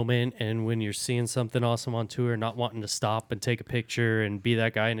in the moment and when you're seeing something awesome on tour, not wanting to stop and take a picture and be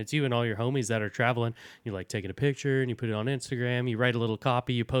that guy. And it's you and all your homies that are traveling. You're like taking a picture and you put it on Instagram, you write a little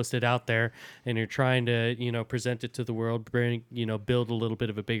copy, you post it out there, and you're trying to, present it to the world, bring, build a little bit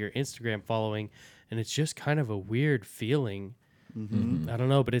of a bigger Instagram following. And it's just kind of a weird feeling. I don't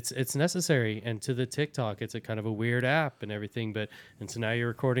know, but it's necessary. And to the TikTok, it's a kind of a weird app and everything. And so now you're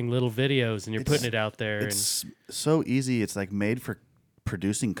recording little videos and you're putting it out there. It's so easy. It's like made for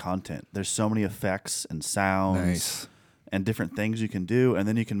producing content. There's so many effects and sounds Nice. and different things you can do, and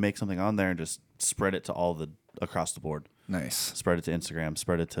then you can make something on there and just spread it to across the board. Nice. Spread it to Instagram,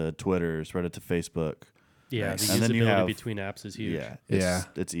 spread it to Twitter, spread it to Facebook. Yeah, Nice. the And then you usability have- between apps is huge. Yeah,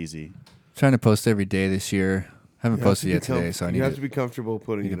 it's easy. Trying to post every day this year. Haven't You have posted to yet become- today, so I need you have to to. be comfortable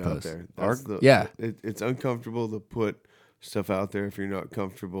putting need it to out post. there. Our- That's it's uncomfortable to put stuff out there if you're not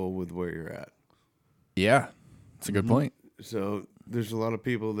comfortable with where you're at. Yeah, it's a good point. So there's a lot of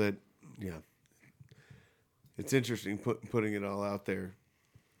people that, it's interesting putting it all out there.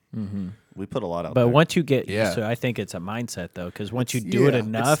 We put a lot out But there. once you get Yeah. used to it, I think it's a mindset though, because once you do it yeah,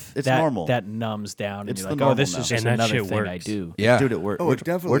 enough, it's that normal. that numbs down, and It's you're the like, oh, this normal is now. just And that another shit thing I works. do. Yeah, Dude, we're Oh, it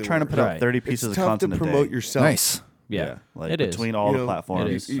definitely we're trying to put works. out 30 It's pieces of tough to content a promote day. yourself. nice. Yeah, like it is. between all You the know, platforms.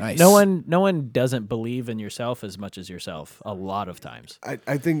 It is. Nice. No one doesn't believe in yourself as much as yourself. A lot of times,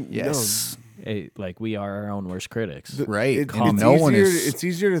 I think Yes, like we are our own worst critics. right. It's, And it's no easier, one is. it's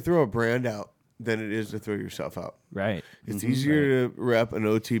easier to throw a brand out than it is to throw yourself out. Right. It's easier to rep an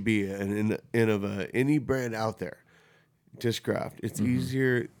OTB and any brand out there. Discraft. It's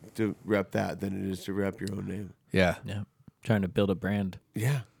easier to rep that than it is to rep your own name. Yeah, Yeah. Trying to build a brand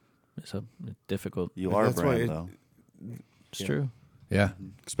Yeah. is difficult. You are a That's why brand, it- though. It's true. yeah,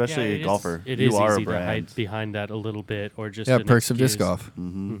 Especially Yeah, a golfer. It you is are easy a to hide brand. behind that a little bit, or just yeah. an Perks of disc excuse. golf.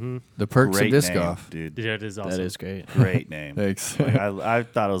 Mm-hmm. The perks Great of disc name, golf. dude. Yeah, it is awesome. That is great. Great name. Thanks. Like, I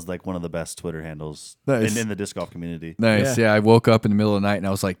thought it was like one of the best Twitter handles Nice. in the disc golf community. Nice. Yeah. Yeah, I woke up in the middle of the night and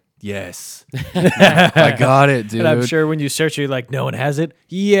I was like, yes, I got it, dude. And I'm sure when you search, you're like, no one has it.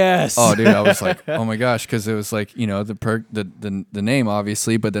 Yes. Oh, dude, I was like, oh my gosh, because it was like, the perk, the name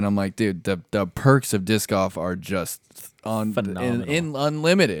obviously, but then I'm like, dude, the perks of disc golf are just on Phenomenal. in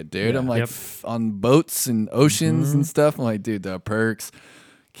unlimited, dude. Yeah. I'm like Yep. on boats and oceans and stuff. I'm like, dude, the perks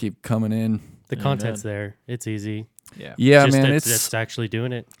keep coming in. The content's there. It's easy. Yeah. Yeah, Just man, it's actually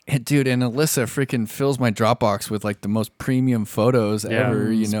doing it. dude, and Alyssa freaking fills my Dropbox with like the most premium photos Yeah, ever,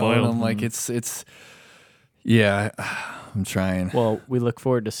 And spoiled. I'm like, it's, yeah, I'm trying. Well, we look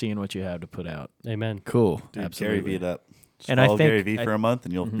forward to seeing what you have to put out. Amen. Cool. Dude, Absolutely. Gary V it up. Just And I follow think- Gary V for I- a month,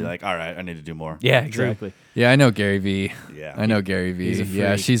 and you'll be like, all right, I need to do more. Yeah, exactly. Yeah, I know Gary V. Yeah. I know Gary V. he's a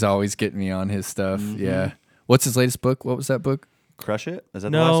Yeah, freak. she's always getting me on his stuff. Yeah. What's his latest book? What was that book? Crush It? Is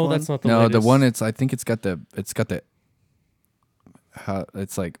that the last No, one? that's not the No, latest. the one I think it's got the how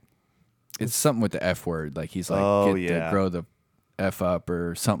it's like it's something with the F word. Like he's like Oh, get yeah. to grow the F up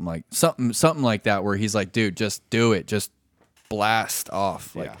or something like that where he's like, dude, just do it. Just blast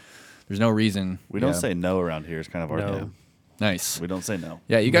off. Like Yeah. there's no reason. We don't Yeah. say no around here. It's kind of our No. thing. Nice. We don't say no.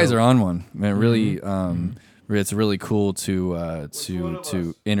 Yeah, you guys are on one. Man, really it's really cool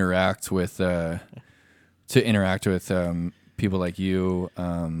to interact with people like you.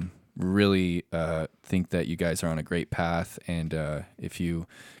 Really think that you guys are on a great path, and if you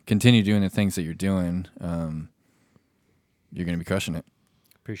continue doing the things that you're doing, you're gonna be crushing it.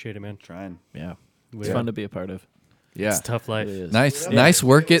 Appreciate it, man. Trying. Yeah. It's Yeah. fun to be a part of. Yeah, It's a tough life. It really is. nice, Yeah. nice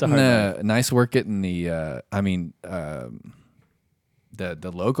work It's a getting hard the nice work getting the.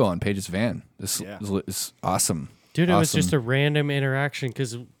 the logo on Paige's van. This Yeah. is awesome. Dude, it was just Awesome. a random interaction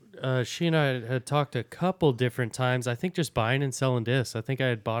because she and I had talked a couple different times. I think just buying and selling discs. I think I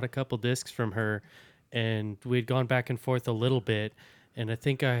had bought a couple discs from her, and we'd gone back and forth a little bit. And I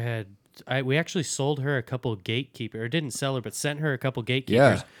think we actually sold her a couple gatekeepers, or didn't sell her, but sent her a couple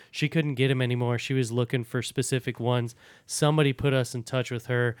gatekeepers. Yeah. She couldn't get them anymore. She was looking for specific ones. Somebody put us in touch with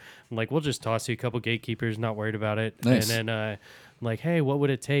her. I'm like, we'll just toss you a couple gatekeepers, not worried about it. Nice. And then like, hey, what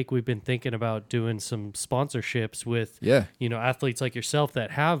would it take? We've been thinking about doing some sponsorships with, Yeah. athletes like yourself that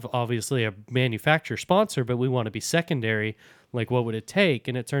have obviously a manufacturer sponsor, but we want to be secondary. Like, what would it take?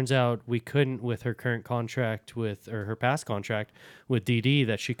 And it turns out we couldn't with her current contract or her past contract with DD,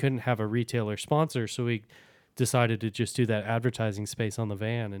 that she couldn't have a retailer sponsor. So we decided to just do that advertising space on the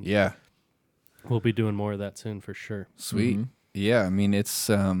van, and Yeah. we'll be doing more of that soon for sure. Sweet. Yeah. I mean, it's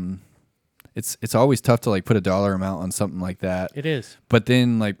always tough to like put a dollar amount on something like that. It is. But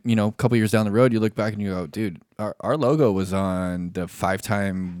then, like, a couple years down the road, you look back and you go, dude, our logo was on the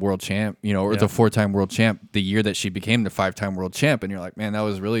 5-time world champ, or the 4-time world champ the year that she became the 5-time world champ. And you're like, man, that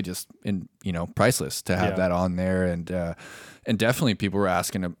was really just priceless to have Yeah. that on there. And definitely people were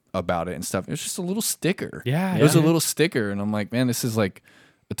asking about it and stuff. It was just a little sticker. Yeah, It was a yeah. little sticker. And I'm like, man, this is like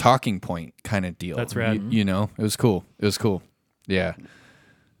a talking point kind of deal. That's rad. It was cool. It was cool. Yeah.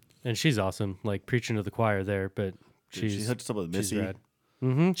 And she's awesome, like preaching to the choir there, but Dude, she's she hooked us up with she's Missy. rad.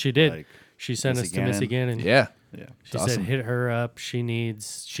 She did. Like, She sent Missy us to Missy Gannon. Yeah. Yeah. She Awesome. said, hit her up. She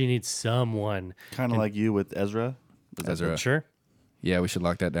needs someone. Kind of like you with Ezra. Ezra. Sure. Yeah, we should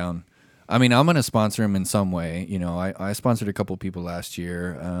lock that down. I mean, I'm going to sponsor him in some way. I sponsored a couple people last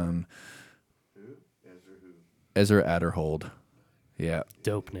year. Ezra Adderhold. Yeah.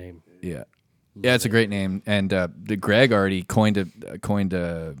 Dope name. Yeah. Yeah, it's a great name. And the Greg already he's going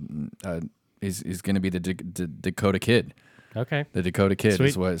to be the Dakota Kid. Okay. The Dakota Kid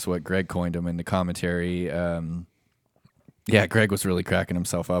Sweet. is what Greg coined him in the commentary. Yeah, Greg was really cracking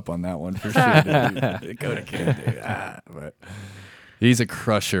himself up on that one for sure. Dakota Kid, dude. But he's a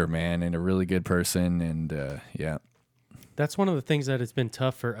crusher, man, and a really good person. And yeah, That's one of the things that has been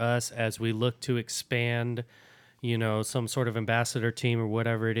tough for us as we look to expand, some sort of ambassador team or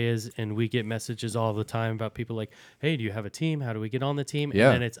whatever it is. And we get messages all the time about people like, hey, do you have a team? How do we get on the team? Yeah.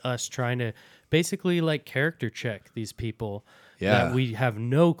 And then it's us trying to basically like character check these people. Yeah. That we have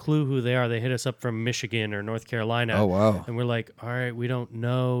no clue who they are. They hit us up from Michigan or North Carolina. Oh, wow. And we're like, all right, we don't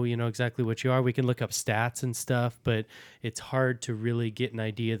know, exactly what you are. We can look up stats and stuff, but it's hard to really get an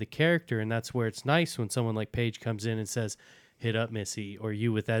idea of the character. And that's where it's nice when someone like Paige comes in and says, hit up Missy, or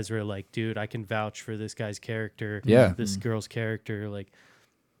you with Ezra, like, dude, I can vouch for this guy's character. Yeah. This girl's character. Like,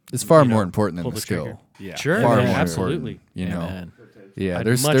 it's far more important than pull the the trigger. skill. Yeah. sure, Far man, more absolutely. important, Amen. Yeah, I'd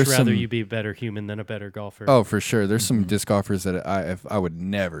there's much there's rather some, you be a better human than a better golfer. Oh, for sure. There's some disc golfers that I would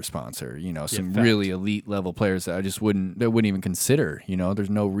never sponsor. Some fact. really elite level players that I just wouldn't even consider. There's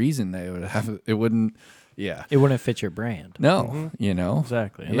no reason they would have it. Wouldn't. Yeah. It wouldn't fit your brand. No.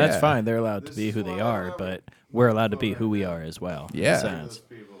 Exactly. And that's Yeah. fine. They're allowed to be who they are, but we're allowed to be who we are as well. in a Yeah. sense.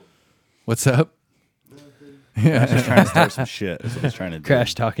 What's up? Just trying to start some shit. That's what he's trying to do.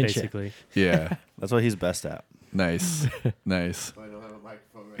 Crash talking shit. basically. Yeah. That's what he's best at. Nice. Nice. I don't have a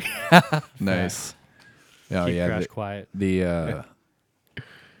microphone right now. Nice. Oh Keep yeah. Crash quiet. The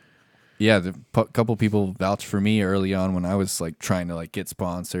couple people vouched for me early on when I was like trying to like get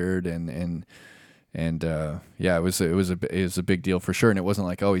sponsored and yeah, it was a big deal for sure. And it wasn't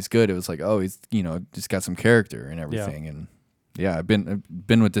like, oh, he's good. It was like, oh, he's just got some character and everything. And yeah, I've been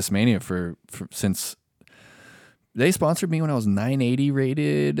with Discmania for since they sponsored me when I was 980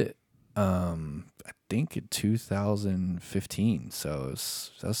 rated. I think in 2015. So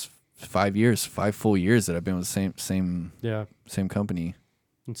that's 5 years, 5 full years that I've been with the same company.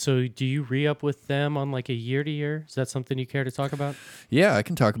 And so do you re-up with them on like a year-to-year? Is that something you care to talk about? Yeah, I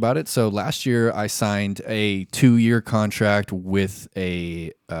can talk about it. So last year I signed a 2-year contract with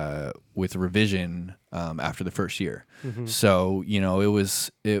a revision after the first year. So it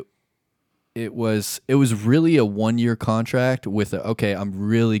was really a 1-year contract with I'm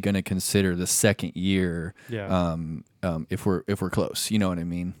really going to consider the second year. Yeah. If we're close, you know what I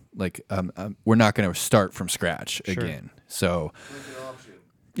mean? Like we're not going to start from scratch Sure. again. So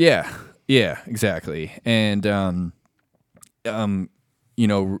yeah, exactly. And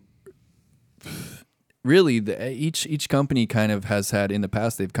really each company kind of has had in the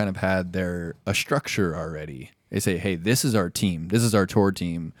past, they've kind of had a structure already. They say, hey, this is our team, this is our tour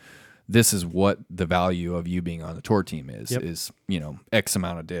team, this is what the value of you being on the tour team is, Yep. is, X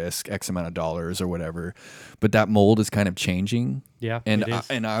amount of disc, X amount of dollars or whatever. But that mold is kind of changing. Yeah, And it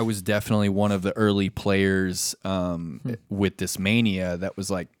is. I was definitely one of the early players with Discmania that was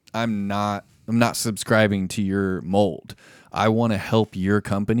like, I'm not subscribing to your mold. I want to help your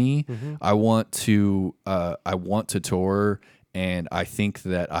company. I want to tour, and I think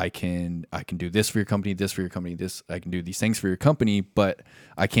that I can do this for your company, this for your company, this I can do these things for your company, but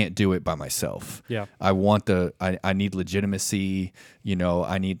I can't do it by myself. Yeah. I want I need legitimacy,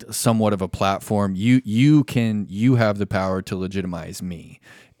 I need somewhat of a platform. You have the power to legitimize me,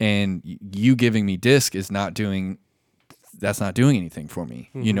 and you giving me disc is not doing anything for me.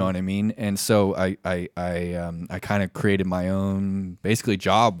 You know what I mean? And so I kind of created my own basically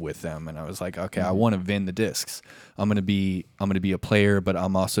job with them, and I was like, okay, I want to vend the discs. I'm gonna be a player, but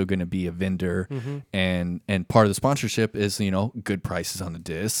I'm also gonna be a vendor, and part of the sponsorship is good prices on the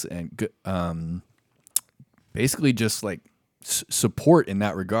discs and good, basically just like support in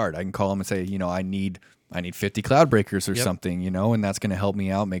that regard. I can call them and say, I need 50 cloud breakers or something, and that's gonna help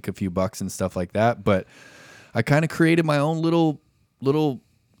me out, make a few bucks and stuff like that. But I kind of created my own little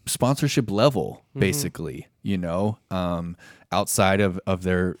sponsorship level, basically, outside of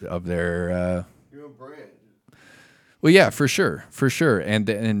their Your brand. well, yeah, for sure, and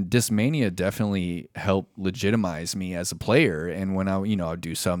Discmania definitely helped legitimize me as a player. And when I'd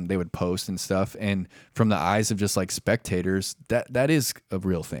do some, they would post and stuff, and from the eyes of just like spectators, that is a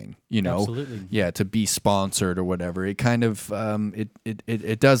real thing, Absolutely. Yeah, to be sponsored or whatever, it kind of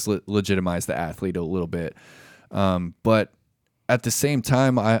it does legitimize the athlete a little bit. But at the same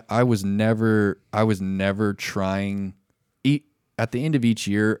time, I was never trying. At the end of each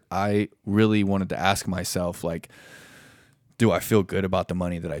year, I really wanted to ask myself, like, do I feel good about the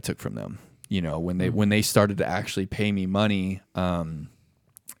money that I took from them? When they started to actually pay me money,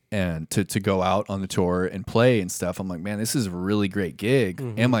 and to go out on the tour and play and stuff, I'm like, man, this is a really great gig.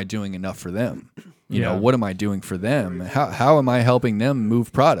 Am I doing enough for them? What am I doing for them? How am I helping them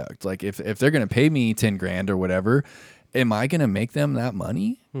move product? Like if they're going to pay me 10 grand or whatever, am I going to make them that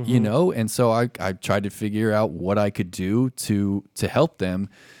money? And so I tried to figure out what I could do to help them.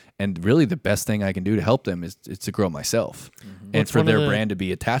 And really the best thing I can do to help them is to grow myself and for their brand to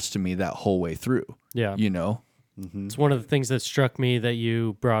be attached to me that whole way through. Yeah. It's one of the things that struck me that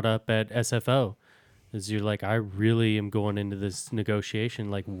you brought up at SFO. Is you're like, I really am going into this negotiation.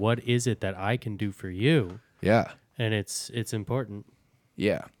 Like, what is it that I can do for you? Yeah. And it's important.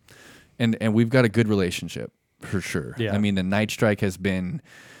 Yeah. And we've got a good relationship for sure. Yeah. I mean, the Night Strike has been,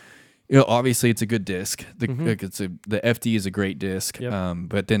 obviously it's a good disc. The FD is a great disc. Yep.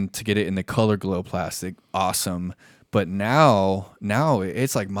 But then to get it in the color glow plastic, awesome. But now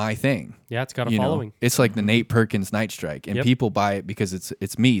it's like my thing. Yeah, it's got a following. It's like the Nate Perkins Night Strike, and people buy it because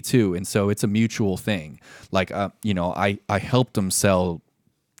it's me too, and so it's a mutual thing. Like I helped them sell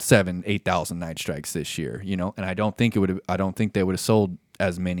 7,000-8,000 Night Strikes this year, and I don't think they would have sold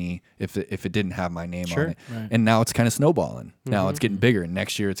as many if it didn't have my name on it. Right. And now it's kind of snowballing. Now it's getting bigger, and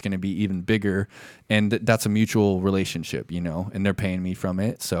next year it's going to be even bigger, and that's a mutual relationship, and they're paying me from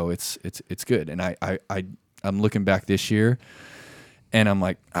it, so it's good. And I'm looking back this year, and I'm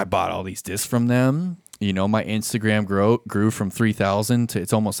like, I bought all these discs from them. My Instagram grew from 3,000 to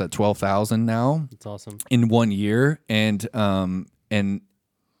it's almost at 12,000 now. It's awesome. In 1 year, and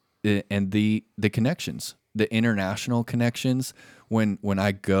the connections, the international connections. When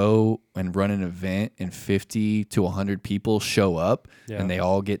I go and run an event and 50 to 100 people show up and they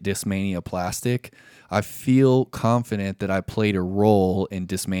all get Discmania plastic, I feel confident that I played a role in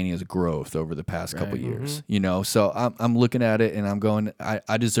Discmania's growth over the past couple years. So I'm looking at it and I'm going,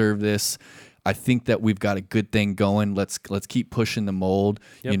 I deserve this. I think that we've got a good thing going. Let's keep pushing the mold.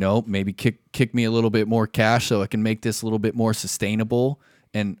 Maybe kick me a little bit more cash so I can make this a little bit more sustainable.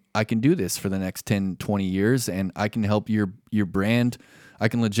 And I can do this for the next 10, 20 years, and I can help your brand. I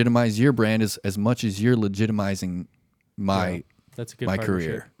can legitimize your brand as much as you're legitimizing my That's a good my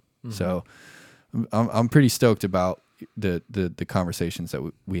partnership. career. So I'm pretty stoked about the conversations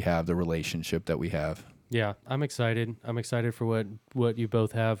that we have, the relationship that we have. Yeah, I'm excited. I'm excited for what you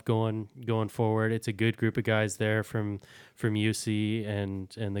both have going forward. It's a good group of guys there from UC and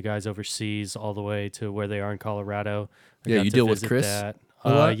the guys overseas all the way to where they are in Colorado. I Yeah, got you to deal with visit Chris that. a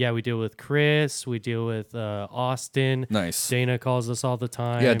lot? Yeah, we deal with Chris. We deal with Austin. Nice. Dana calls us all the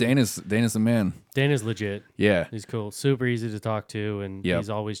time. Yeah, Dana's the man. Dana's legit. Yeah. He's cool. Super easy to talk to, and Yep. he's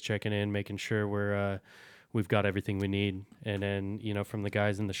always checking in, making sure we've got everything we need. And then from the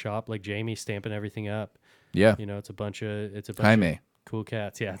guys in the shop like Jamie stamping everything up. Yeah. It's a bunch of Jaime. cool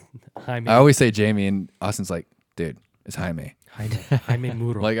cats. Yeah. Jaime. I always say Jamie, and Austin's like, dude, It's Jaime. Jaime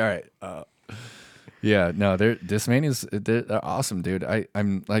Muro. Like, all right. Yeah, no, they're awesome, dude.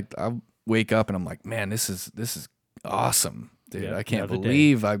 I'm like, I wake up and I'm like, man, this is awesome, dude. Yeah, I can't the other day.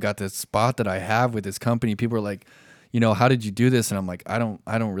 believe I've got this spot that I have with this company. People are like, how did you do this? And I'm like, I don't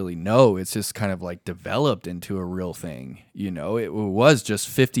really know. It's just kind of like developed into a real thing. It was just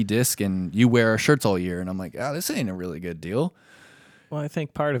 50 disc and you wear our shirts all year. And I'm like, this ain't a really good deal. Well, I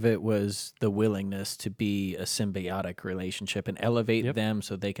think part of it was the willingness to be a symbiotic relationship and elevate them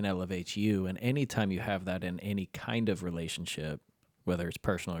so they can elevate you. And anytime you have that in any kind of relationship, whether it's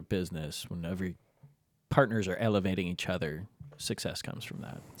personal or business, whenever partners are elevating each other, success comes from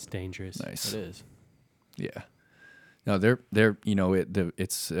that. It's dangerous. Nice. It is. Yeah. No, they're they're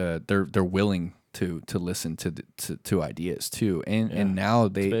willing to listen to ideas too, and now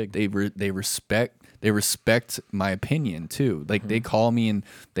they respect my opinion too. Like they call me and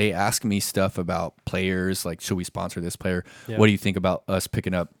they ask me stuff about players, like should we sponsor this player? Yeah. What do you think about us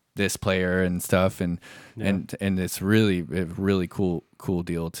picking up this player and stuff? And it's really cool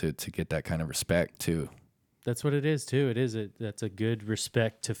deal to get that kind of respect too. That's what it is too. That's a good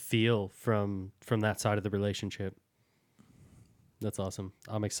respect to feel from that side of the relationship. That's awesome.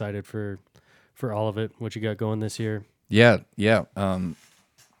 I'm excited for all of it. What you got going this year? Yeah. I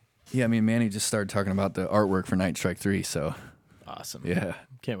mean, Manny just started talking about the artwork for Night Strike 3, so Awesome. yeah.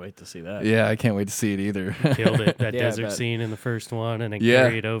 Can't wait to see that. Yeah, I can't wait to see it either. Killed it. That Yeah, I desert bet. scene in the first one, and then Yeah.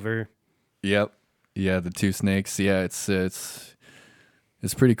 carried over. Yep. Yeah, the two snakes. Yeah, it's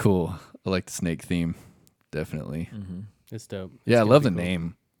pretty cool. I like the snake theme, definitely. Mm-hmm. It's dope. Yeah, I It's love the gonna be cool.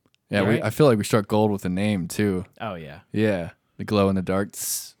 name. Yeah, Right? I feel like we struck gold with the name too. Oh, yeah. Yeah, the glow in the dark.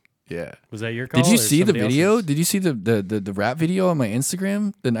 Yeah. Was that your call? Did you or see the somebody video? else's? Did you see the rap video on my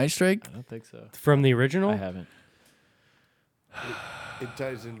Instagram? The Night Strike. I don't think so. From the original? I haven't. It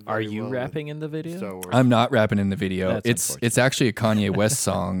ties in. Are very you well with rapping in the video? Star Wars. I'm not rapping in the video. That's It's unfortunate. actually a Kanye West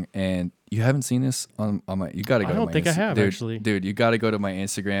song, and you haven't seen this on my. You got to go. I to don't my think I have, dude, actually. Dude, you got to go to my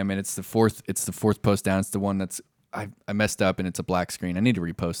Instagram, and it's the fourth post down. It's the one that's I messed up, and it's a black screen. I need to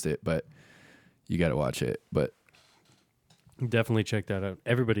repost it, but you got to watch it. But Definitely check that out.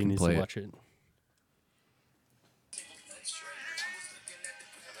 Everybody needs play to it. watch it.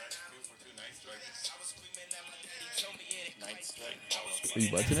 are you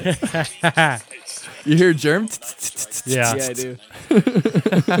watching it? You hear Germ? Yeah. Yeah, I do.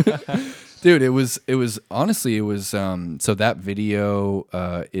 Dude, it was honestly so that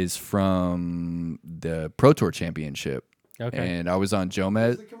video is from the Pro Tour Championship. Okay. And I was on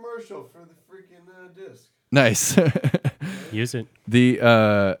Jomed. the commercial for the freaking disc. Nice. Use it.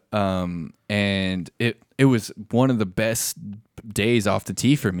 And it was one of the best days off the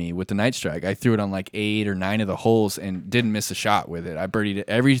tee for me with the Night Strike. I threw it on like 8 or 9 of the holes and didn't miss a shot with it. I birdied it.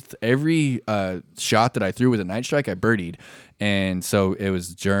 Every shot that I threw with a Night Strike, I birdied. And so it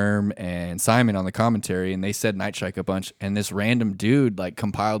was Germ and Simon on the commentary, and they said Night Strike a bunch. And this random dude like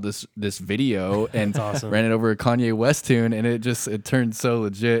compiled this video and awesome. ran it over a Kanye West tune, and it turned so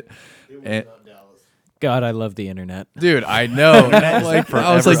legit. And God, I love the internet. dude, I know. I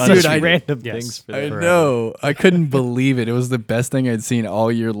was like, dude, I random Yes. things for I that. know. I couldn't believe it. It was the best thing I'd seen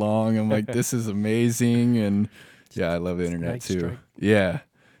all year long. I'm like, this is amazing. And yeah, I love the internet Night too. Strike. Yeah.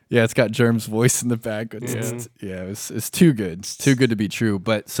 Yeah, it's got Germ's voice in the back. It's too good. It's too good to be true.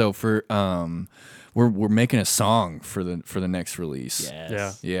 But so for we're making a song for the next release. Yes.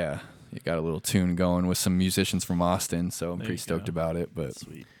 Yeah. Yeah. You got a little tune going with some musicians from Austin, so I'm There pretty you stoked go. about it. But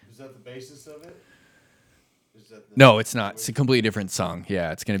Sweet. Is that the basis of it? Is that the no, it's not. It's a completely different song.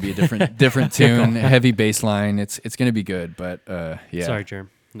 Yeah, it's gonna be a different tune, heavy bass line. It's gonna be good, but yeah. Sorry, Germ.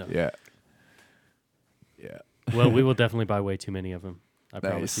 No. Yeah. Yeah. Well, we will definitely buy way too many of them. I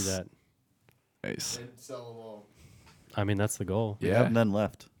promise you Nice. that. Nice. and sell them all? I mean, that's the goal. We Yeah. have none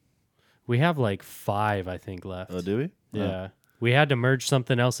left. We have like 5, I think, left. Oh, do we? Yeah. We had to merge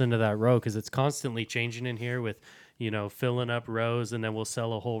something else into that row because it's constantly changing in here with, filling up rows, and then we'll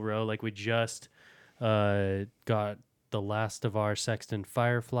sell a whole row. Like we just got the last of our Sexton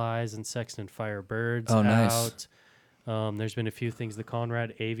Fireflies and Sexton Firebirds Oh, out. nice. There's been a few things. The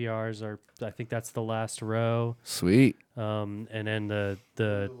Conrad Aviars I think that's the last row. Sweet. And then the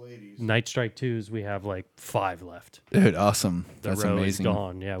ladies. Night Strike 2s, we have like 5 left. Dude, awesome. The That's row amazing. is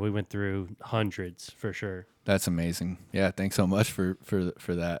gone. Yeah, we went through hundreds for sure. That's amazing. Yeah, thanks so much for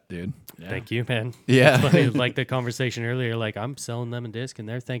that, dude. Yeah. Thank you, man. Yeah. Funny, like the conversation earlier, like I'm selling them a disc and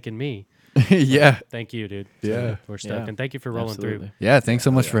they're thanking me. Yeah. Thank you, dude. Yeah. We're stoked. Yeah. And thank you for rolling Absolutely. Yeah, thanks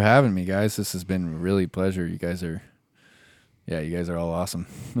so much for having me, guys. This has been really a pleasure. You guys are all awesome.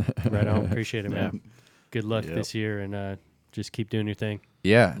 through. Right on. Appreciate it, Yeah. man. Good luck Yep. this year and just keep doing your thing.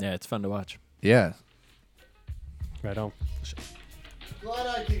 Yeah. Yeah, it's fun to watch. Yeah. Right on. Glad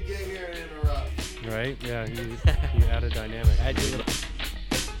I could get here and interrupt. Right? Yeah, you add a dynamic. I do.